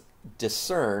not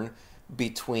discern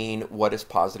between what is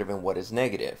positive and what is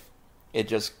negative. It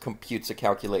just computes a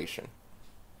calculation.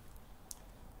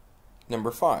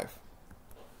 Number 5.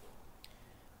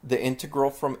 The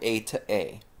integral from a to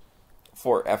a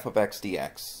for f of x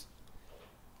dx.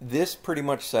 This pretty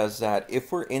much says that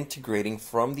if we're integrating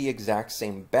from the exact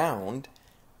same bound,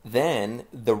 then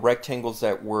the rectangles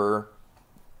that we're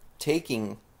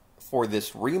taking for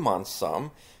this Riemann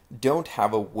sum don't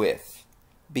have a width,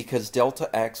 because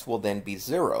delta x will then be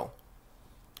 0.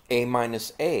 A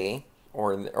minus a,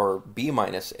 or b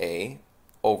minus a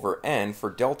over n for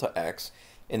delta x,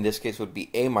 in this case would be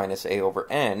a minus a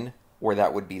over n, where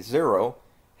that would be 0,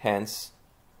 hence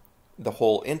the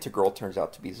whole integral turns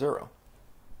out to be 0.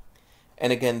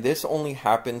 And again, this only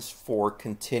happens for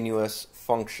continuous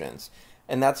functions.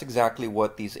 And that's exactly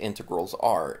what these integrals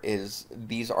are, is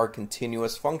these are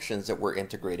continuous functions that we're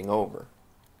integrating over.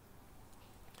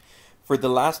 For the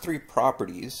last three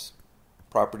properties,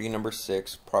 property number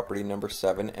 6, property number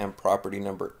 7, and property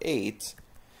number 8,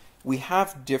 we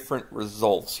have different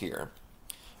results here.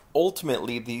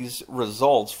 Ultimately, these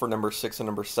results for number 6 and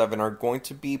number 7 are going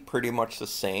to be pretty much the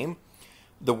same.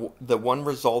 The one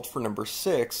result for number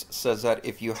 6 says that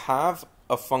if you have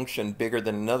a function bigger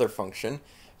than another function,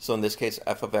 so in this case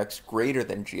f of x greater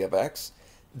than g of x,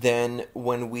 then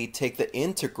when we take the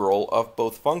integral of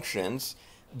both functions,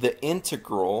 the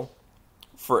integral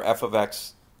for f of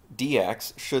x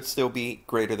dx should still be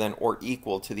greater than or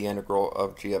equal to the integral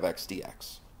of g of x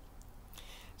dx.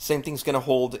 Same thing's going to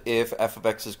hold if f of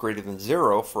x is greater than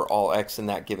 0 for all x in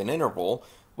that given interval.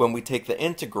 When we take the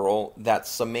integral, that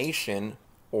summation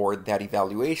or that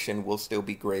evaluation will still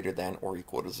be greater than or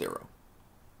equal to 0.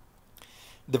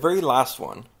 The very last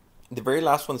one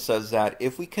says that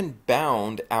if we can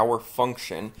bound our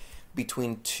function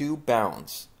between two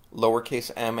bounds,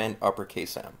 lowercase m and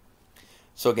uppercase m.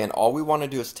 So again, all we want to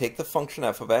do is take the function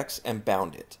f of x and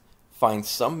bound it. Find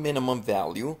some minimum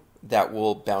value that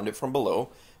will bound it from below.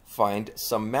 Find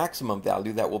some maximum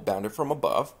value that will bound it from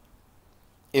above.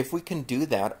 If we can do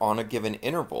that on a given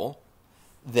interval,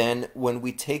 then when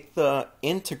we take the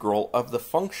integral of the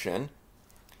function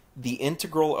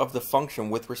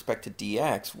with respect to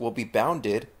dx will be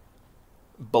bounded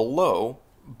below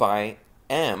by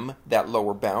m, that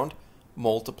lower bound,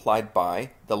 multiplied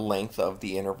by the length of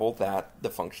the interval that the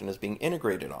function is being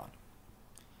integrated on.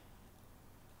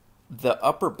 The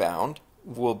upper bound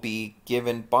will be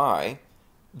given by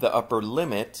the upper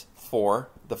limit for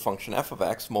the function f of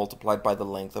x multiplied by the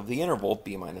length of the interval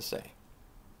b minus a.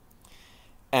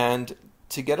 And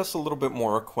to get us a little bit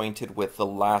more acquainted with the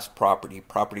last property,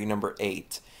 property number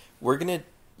 8, we're going to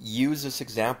use this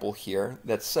example here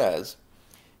that says,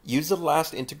 use the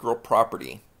last integral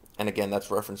property, and again that's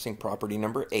referencing property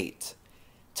number 8,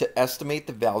 to estimate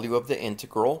the value of the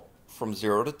integral from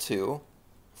 0 to 2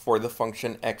 for the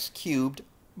function x cubed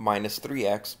minus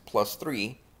 3x plus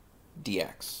 3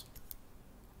 dx.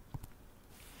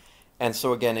 And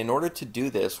so again, in order to do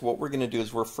this, what we're going to do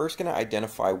is we're first going to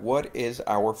identify what is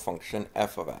our function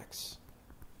f of x.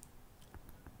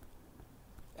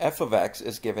 F of x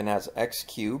is given as x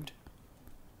cubed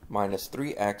minus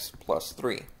 3x plus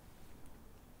 3.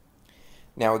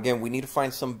 Now again, we need to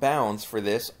find some bounds for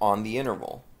this on the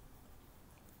interval.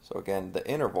 So again, the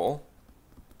interval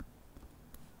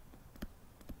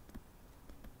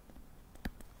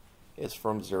is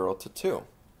from 0 to 2.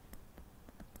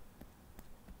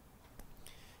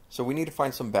 So we need to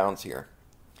find some bounds here.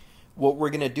 What we're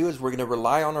going to do is we're going to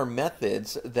rely on our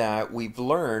methods that we've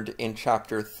learned in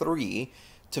chapter 3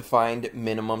 to find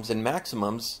minimums and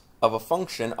maximums of a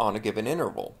function on a given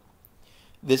interval.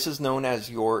 This is known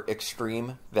as your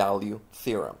extreme value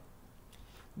theorem.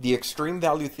 The extreme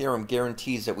value theorem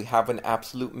guarantees that we have an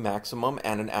absolute maximum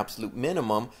and an absolute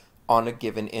minimum on a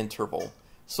given interval,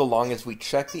 so long as we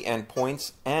check the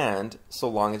endpoints and so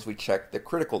long as we check the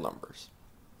critical numbers.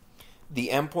 The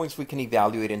endpoints we can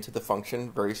evaluate into the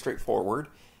function, very straightforward.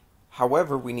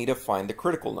 However, we need to find the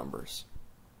critical numbers.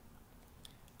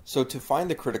 So to find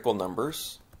the critical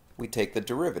numbers, we take the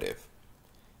derivative.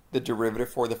 The derivative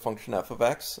for the function f of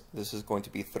x, this is going to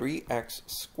be 3x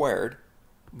squared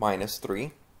minus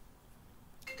 3.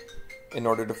 In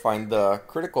order to find the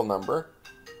critical number,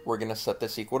 we're going to set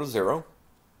this equal to 0.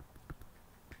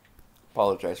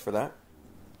 Apologize for that.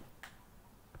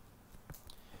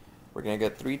 We're going to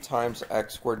get 3 times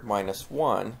x squared minus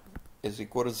 1 is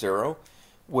equal to 0,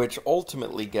 which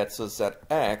ultimately gets us that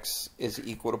x is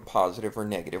equal to positive or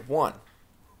negative 1.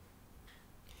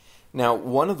 Now,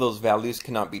 one of those values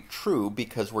cannot be true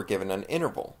because we're given an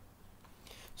interval.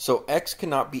 So x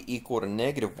cannot be equal to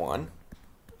negative 1.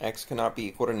 X cannot be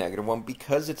equal to negative 1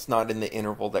 because it's not in the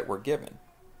interval that we're given.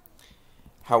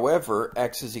 However,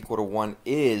 x is equal to 1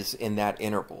 is in that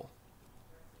interval.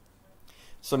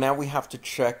 So now we have to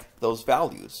check those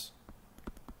values.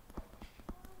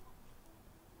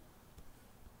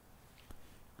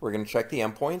 We're going to check the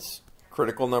endpoints,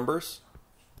 critical numbers,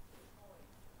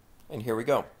 and here we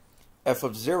go. F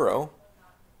of 0,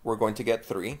 we're going to get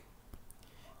 3.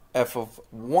 F of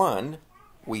 1,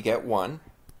 we get 1.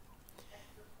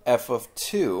 F of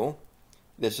 2,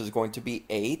 this is going to be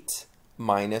 8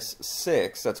 minus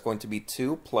 6. That's going to be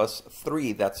 2 plus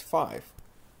 3, that's 5.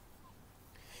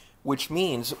 Which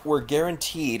means we're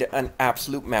guaranteed an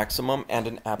absolute maximum and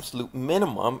an absolute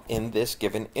minimum in this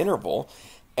given interval.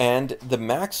 And the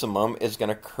maximum is going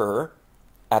to occur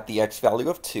at the x value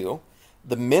of 2.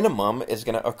 The minimum is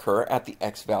going to occur at the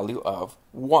x value of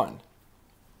 1.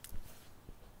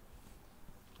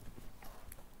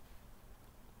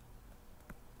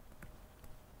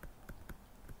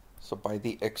 So by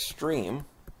the extreme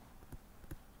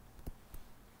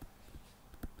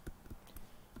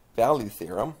value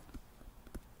theorem,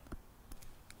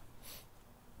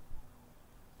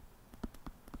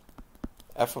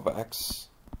 f of x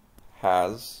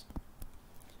has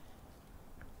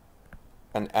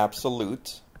an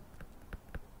absolute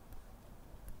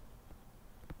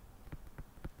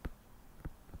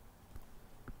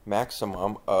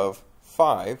maximum of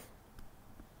 5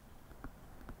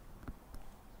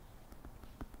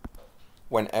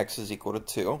 when x is equal to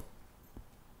 2,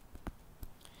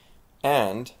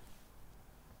 and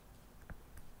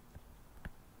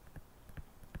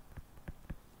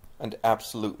an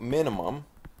absolute minimum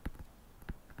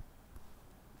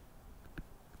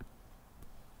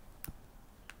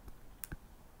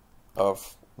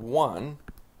of 1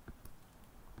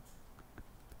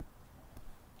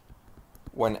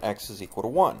 when x is equal to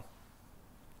 1.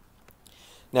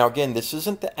 Now again, this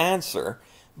isn't the answer,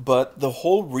 but the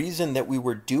whole reason that we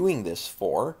were doing this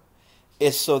for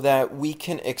is so that we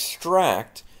can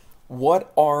extract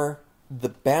what are the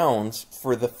bounds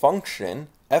for the function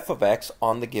f of x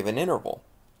on the given interval.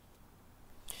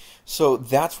 So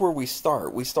that's where we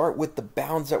start. We start with the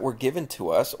bounds that were given to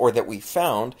us, or that we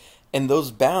found, and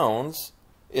those bounds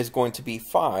is going to be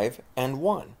 5 and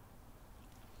 1.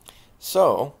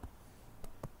 So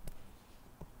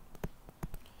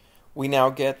we now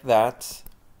get that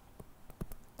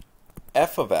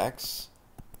f of x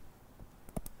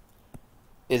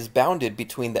is bounded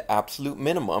between the absolute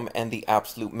minimum and the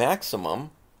absolute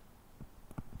maximum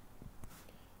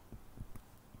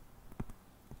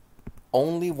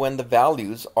only when the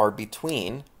values are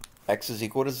between x is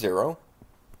equal to 0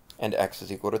 and x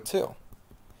is equal to 2.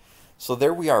 So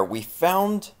there we are. We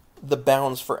found the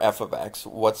bounds for f of x.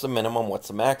 What's the minimum? What's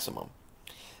the maximum?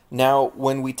 Now,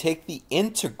 when we take the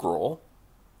integral,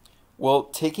 well,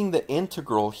 taking the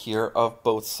integral here of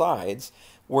both sides,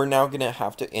 we're now going to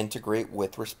have to integrate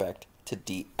with respect to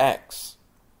dx.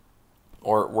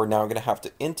 Or we're now going to have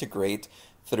to integrate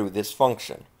through this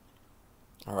function.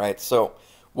 All right, so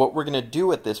what we're going to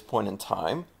do at this point in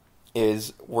time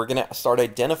is we're going to start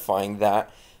identifying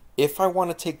that if I want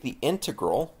to take the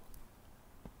integral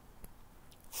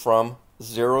from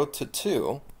 0 to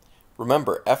 2,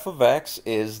 remember f of x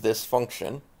is this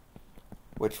function,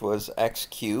 which was x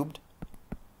cubed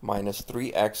minus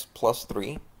 3x plus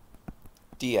 3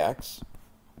 dx.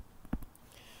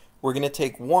 We're going to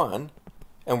take 1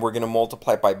 and we're going to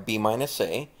multiply by b minus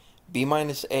a. b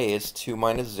minus a is 2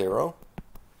 minus 0.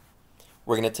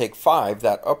 We're going to take 5,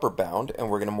 that upper bound, and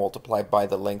we're going to multiply by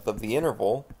the length of the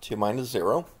interval, 2 minus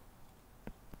 0,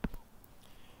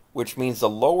 which means the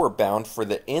lower bound for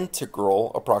the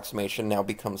integral approximation now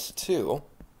becomes 2.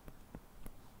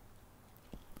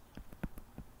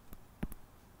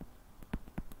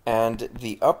 And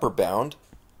the upper bound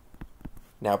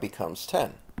now becomes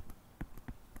 10.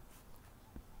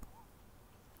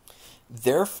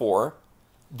 Therefore,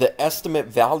 the estimate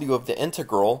value of the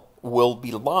integral will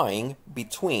be lying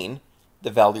between the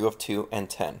value of 2 and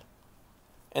 10.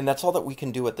 And that's all that we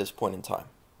can do at this point in time.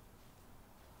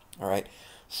 All right.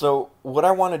 So what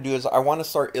I want to do is I want to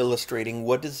start illustrating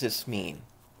what does this mean.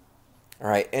 All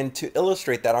right. And to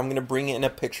illustrate that, I'm going to bring in a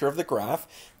picture of the graph.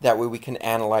 That way we can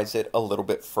analyze it a little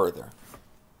bit further.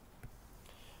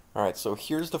 All right. So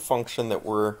here's the function that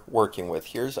we're working with.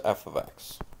 Here's f of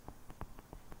x.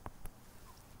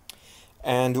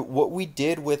 And what we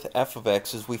did with f of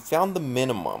x is we found the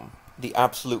minimum, the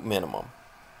absolute minimum.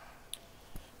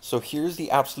 So here's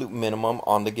the absolute minimum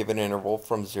on the given interval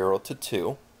from 0 to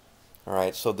 2. All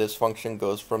right, so this function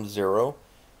goes from 0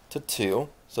 to 2.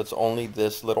 So it's only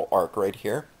this little arc right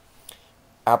here.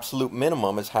 Absolute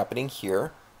minimum is happening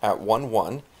here at 1,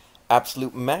 1.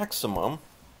 Absolute maximum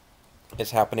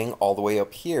is happening all the way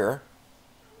up here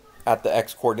at the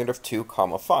x-coordinate of 2,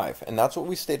 5. And that's what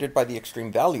we stated by the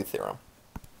extreme value theorem.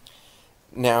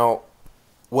 Now,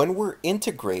 when we're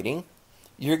integrating,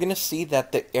 you're going to see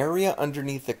that the area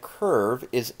underneath the curve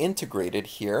is integrated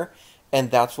here,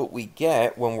 and that's what we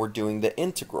get when we're doing the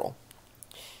integral.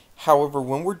 However,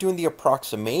 when we're doing the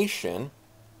approximation,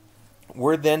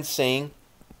 we're then saying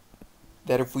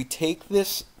that if we take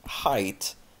this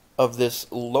height of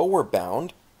this lower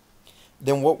bound,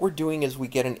 then what we're doing is we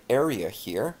get an area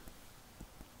here,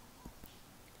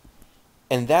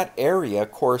 and that area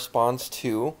corresponds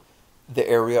to the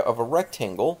area of a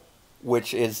rectangle,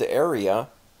 which is the area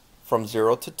from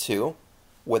 0 to 2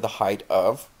 with a height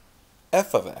of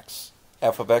f of x.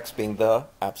 F of x being the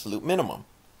absolute minimum.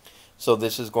 So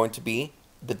this is going to be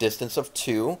the distance of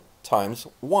 2 times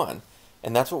 1.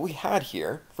 And that's what we had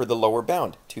here for the lower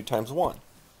bound, 2 times 1.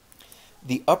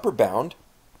 The upper bound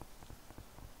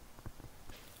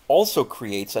also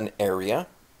creates an area.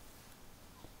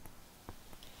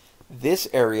 This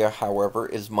area, however,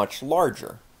 is much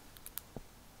larger.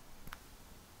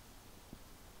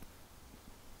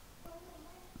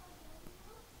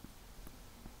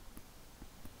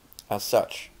 As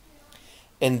such.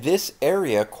 And this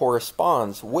area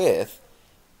corresponds with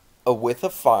a width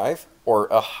of 5, or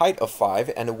a height of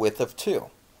 5, and a width of 2.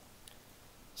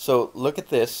 So look at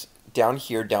this down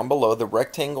here, down below. The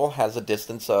rectangle has a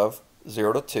distance of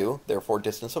 0 to 2, therefore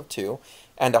distance of 2,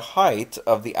 and a height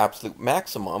of the absolute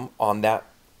maximum on that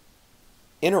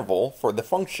interval for the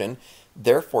function,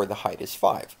 therefore the height is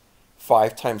 5.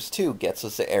 5 times 2 gets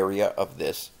us the area of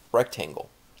this rectangle.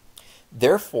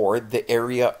 Therefore, the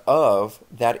area of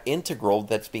that integral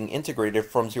that's being integrated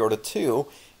from 0 to 2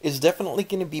 is definitely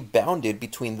going to be bounded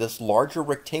between this larger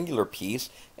rectangular piece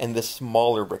and this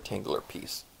smaller rectangular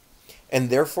piece. And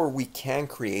therefore, we can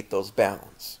create those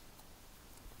bounds.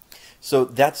 So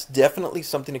that's definitely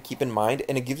something to keep in mind,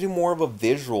 and it gives you more of a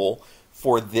visual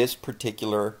for this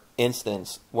particular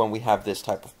instance when we have this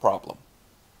type of problem.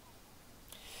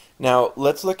 Now,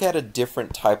 let's look at a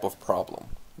different type of problem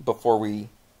before we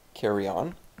carry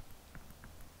on.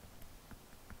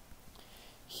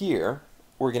 Here,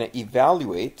 we're going to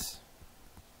evaluate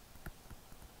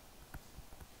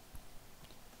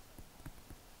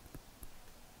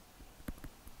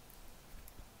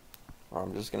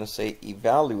I'm just going to say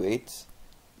evaluate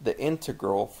the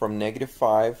integral from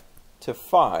 -5 to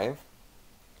 5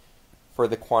 for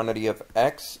the quantity of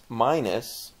x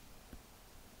minus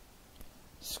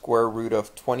square root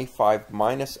of 25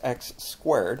 minus x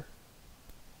squared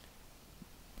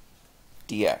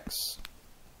dx.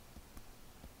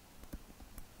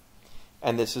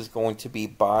 And this is going to be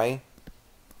by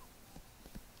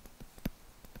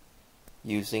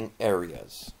using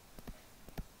areas.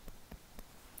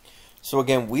 So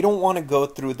again, we don't want to go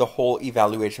through the whole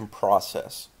evaluation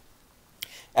process,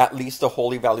 at least the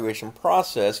whole evaluation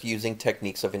process using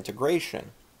techniques of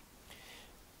integration.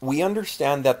 We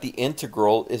understand that the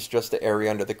integral is just the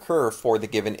area under the curve for the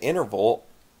given interval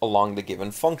along the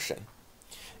given function.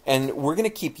 And we're going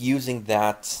to keep using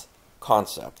that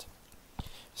concept.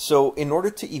 So in order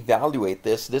to evaluate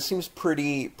this seems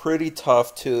pretty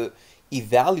tough to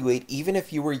evaluate even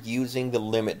if you were using the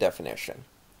limit definition.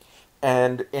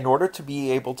 And in order to be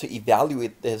able to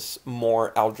evaluate this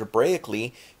more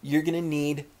algebraically, you're going to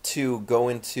need to go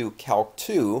into Calc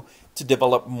 2 to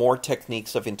develop more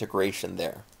techniques of integration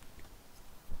there.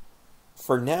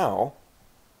 For now,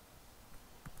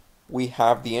 we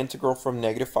have the integral from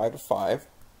 -5 to 5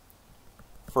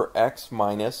 for x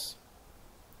minus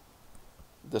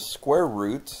the square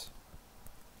root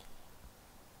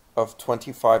of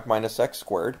 25 minus x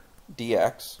squared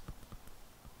dx.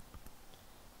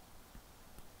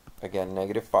 Again,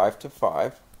 -5 to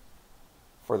 5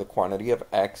 for the quantity of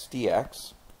x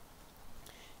dx.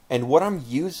 And what I'm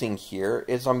using here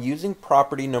is I'm using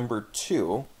property number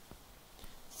 2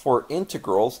 for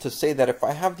integrals to say that if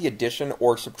I have the addition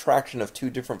or subtraction of two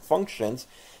different functions,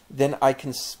 then I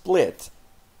can split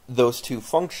those two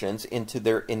functions into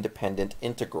their independent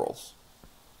integrals.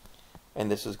 And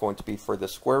this is going to be for the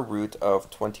square root of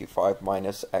 25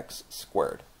 minus x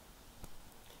squared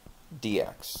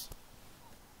dx.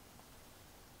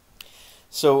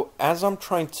 So as I'm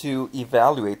trying to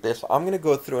evaluate this, I'm going to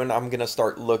go through and I'm going to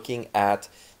start looking at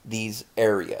these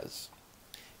areas.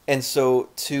 And so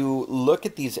to look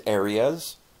at these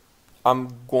areas,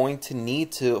 I'm going to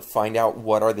need to find out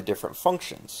what are the different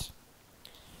functions.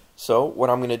 So what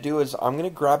I'm going to do is I'm going to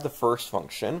grab the first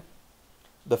function,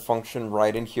 the function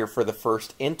right in here for the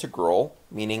first integral,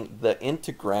 meaning the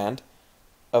integrand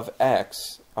of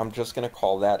x. I'm just going to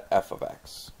call that f of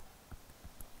x.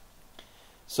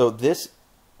 So this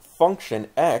function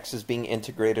x is being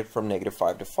integrated from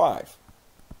 -5 to 5.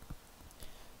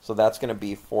 So that's going to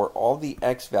be for all the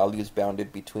x values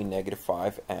bounded between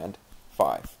 -5 and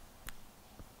 5.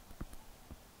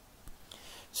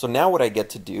 So now what I get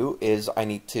to do is I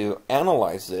need to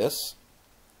analyze this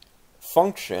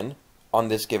function on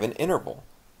this given interval.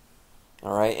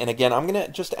 All right, and again, I'm going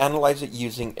to just analyze it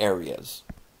using areas.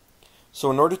 So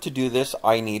in order to do this,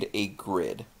 I need a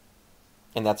grid.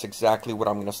 And that's exactly what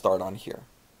I'm going to start on here.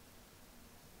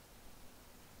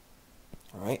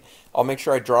 All right, I'll make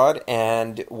sure I draw it,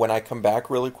 and when I come back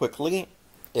really quickly,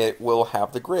 it will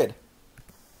have the grid.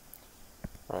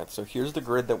 All right, so here's the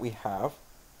grid that we have.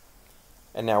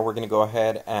 And now we're going to go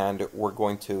ahead and we're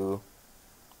going to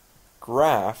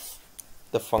graph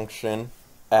the function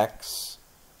x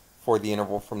for the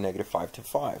interval from -5 to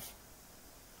 5.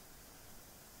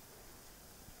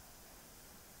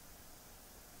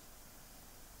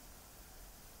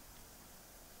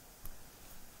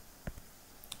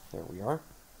 There we are.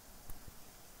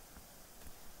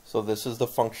 So this is the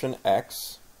function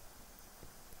x.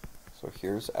 So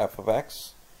here's f of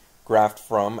x, graphed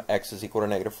from x is equal to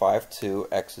 -5 to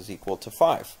x is equal to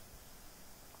 5.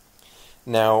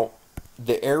 Now,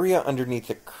 the area underneath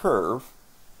the curve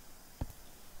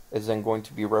is then going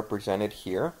to be represented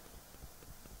here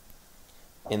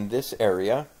in this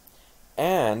area,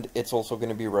 and it's also going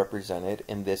to be represented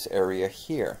in this area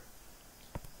here.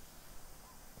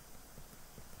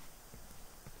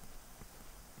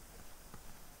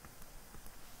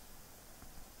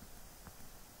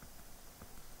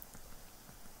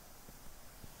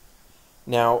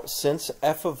 Now, since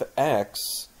f of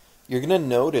x, you're going to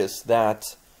notice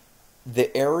that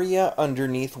the area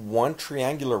underneath one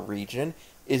triangular region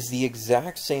is the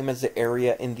exact same as the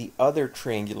area in the other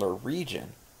triangular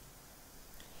region.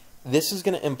 This is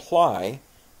going to imply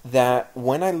that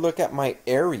when I look at my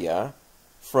area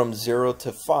from 0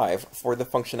 to 5 for the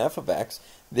function f of x,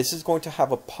 this is going to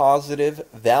have a positive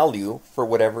value for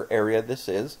whatever area this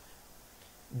is.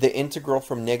 The integral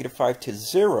from -5 to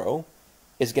 0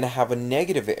 is going to have a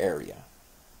negative area.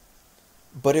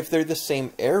 But if they're the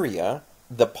same area,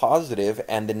 the positive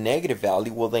and the negative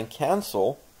value will then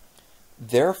cancel.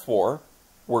 Therefore,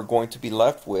 we're going to be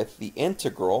left with the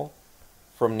integral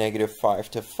from -5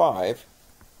 to 5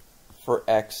 for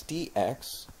x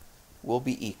dx will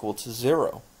be equal to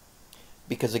 0.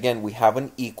 Because again, we have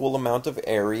an equal amount of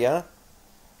area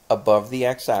above the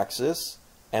x-axis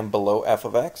and below f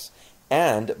of x,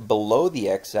 and below the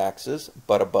x-axis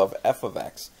but above f of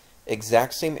x.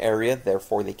 Exact same area,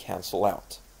 therefore they cancel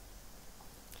out.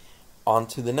 On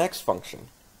to the next function.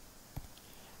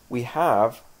 We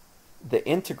have the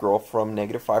integral from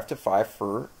 -5 to 5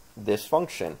 for this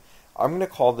function. I'm going to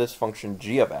call this function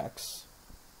g of x.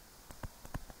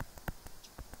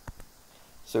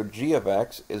 So g of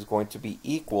x is going to be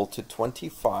equal to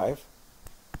 25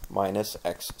 minus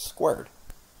x squared.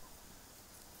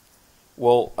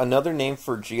 Well, another name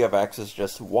for g of x is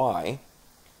just y.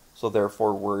 So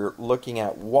therefore we're looking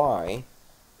at y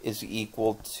is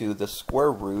equal to the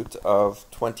square root of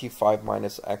 25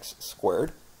 minus x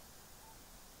squared.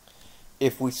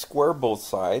 If we square both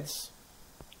sides,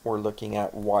 we're looking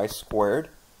at y squared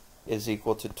is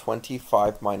equal to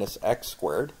 25 minus x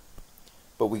squared.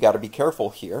 But we got to be careful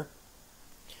here.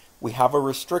 We have a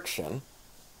restriction.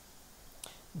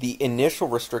 The initial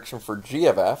restriction for g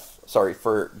of x,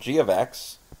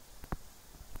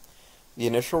 the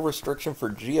initial restriction for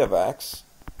g of x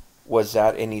was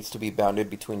that it needs to be bounded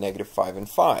between -5 and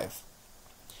 5.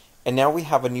 And now we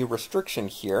have a new restriction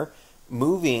here,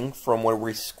 moving from where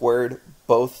we squared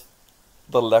both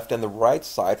the left and the right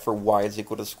side for y is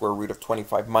equal to the square root of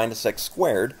 25 minus x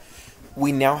squared.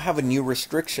 We now have a new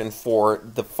restriction for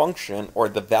the function, or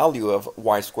the value of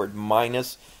y squared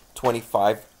minus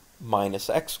 25 minus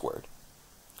x squared.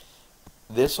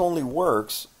 This only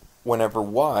works whenever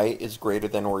y is greater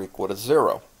than or equal to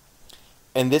 0.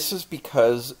 And this is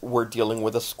because we're dealing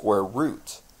with a square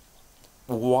root.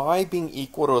 Y being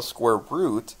equal to a square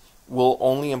root will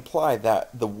only imply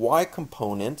that the y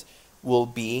component will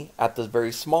be, at the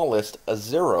very smallest, a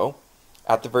 0,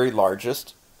 at the very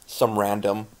largest, some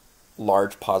random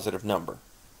large positive number.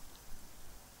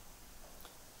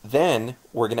 Then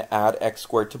we're going to add x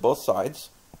squared to both sides.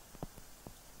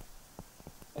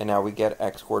 And now we get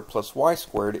x squared plus y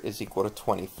squared is equal to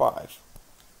 25.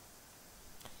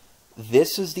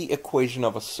 This is the equation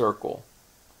of a circle.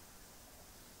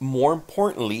 More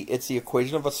importantly, it's the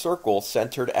equation of a circle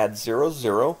centered at 0,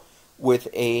 0 with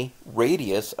a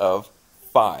radius of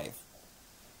 5.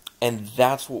 And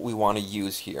that's what we want to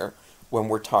use here when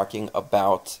we're talking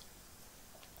about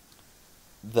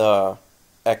the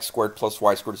x squared plus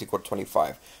y squared is equal to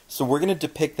 25. So we're going to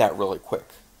depict that really quick.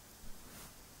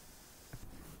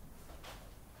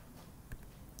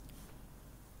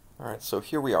 Alright, so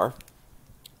here we are.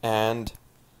 And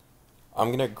I'm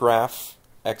going to graph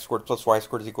x squared plus y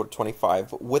squared is equal to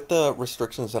 25 with the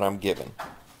restrictions that I'm given.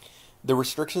 The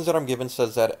restrictions that I'm given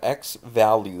says that x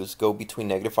values go between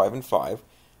 -5 and 5.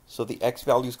 So the x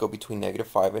values go between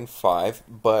 -5 and 5,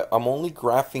 but I'm only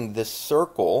graphing this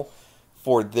circle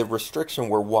for the restriction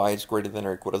where y is greater than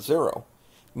or equal to 0,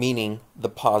 meaning the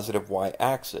positive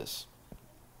y-axis.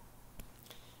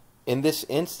 In this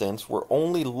instance, we're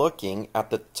only looking at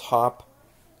the top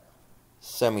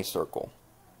semicircle.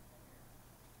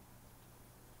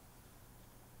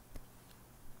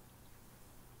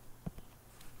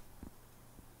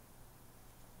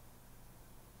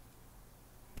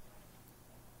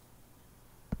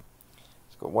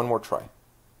 Let's go one more try.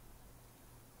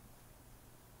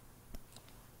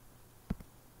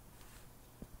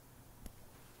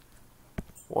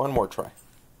 One more try.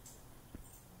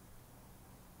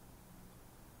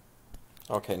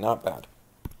 Okay, not bad.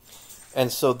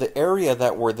 And so the area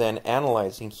that we're then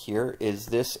analyzing here is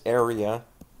this area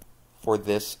for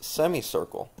this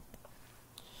semicircle.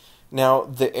 Now,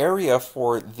 the area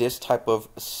for this type of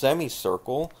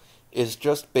semicircle is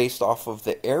just based off of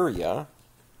the area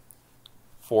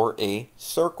for a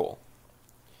circle.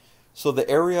 So the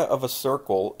area of a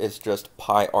circle is just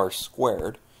pi r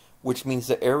squared, which means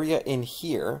the area in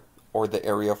here, or the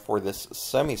area for this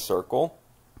semicircle,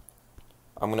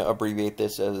 I'm going to abbreviate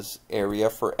this as area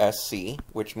for SC,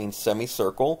 which means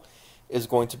semicircle, is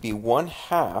going to be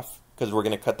 1/2, because we're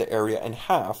going to cut the area in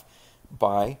half,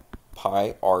 by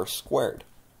pi r squared.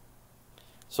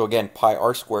 So again, pi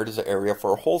r squared is the area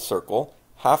for a whole circle.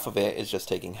 Half of it is just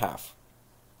taking half.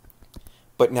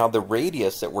 But now the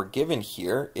radius that we're given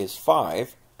here is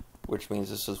 5, which means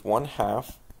this is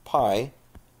 1/2 pi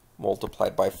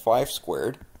multiplied by 5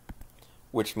 squared,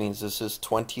 which means this is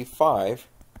 25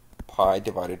 pi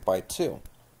divided by 2.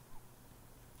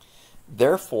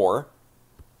 Therefore,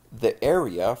 the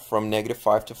area from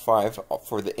 -5 to 5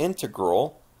 for the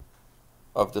integral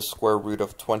of the square root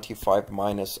of 25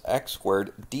 minus x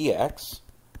squared dx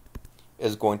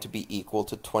is going to be equal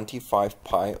to 25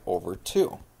 pi over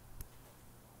 2.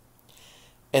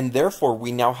 And therefore,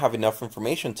 we now have enough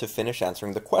information to finish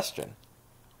answering the question.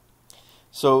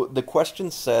 So the question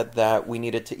said that we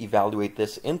needed to evaluate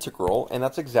this integral, and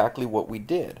that's exactly what we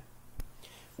did.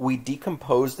 We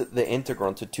decomposed the integral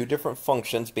into two different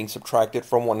functions being subtracted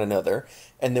from one another,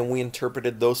 and then we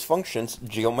interpreted those functions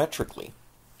geometrically.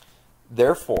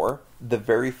 Therefore, the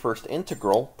very first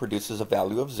integral produces a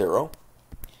value of 0.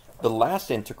 The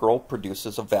last integral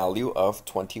produces a value of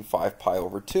 25 pi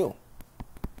over 2.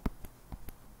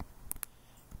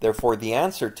 Therefore, the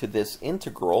answer to this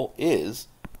integral is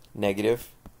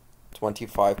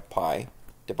 -25 pi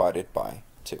divided by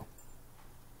 2.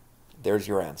 There's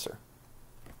your answer.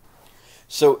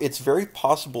 So it's very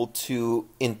possible to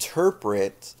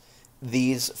interpret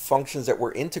these functions that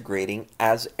we're integrating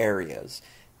as areas.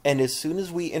 And as soon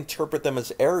as we interpret them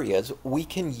as areas, we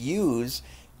can use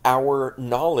our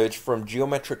knowledge from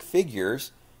geometric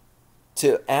figures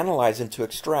to analyze and to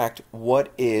extract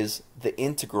what is the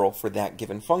integral for that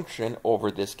given function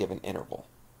over this given interval.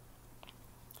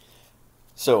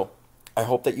 So, I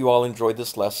hope that you all enjoyed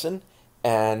this lesson,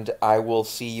 and I will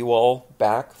see you all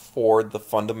back for the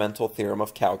fundamental theorem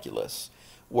of calculus,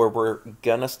 where we're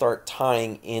gonna start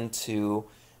tying into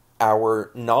our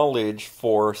knowledge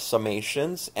for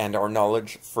summations and our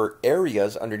knowledge for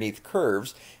areas underneath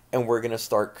curves, and we're going to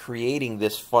start creating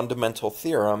this fundamental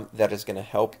theorem that is going to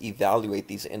help evaluate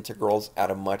these integrals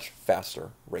at a much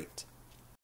faster rate.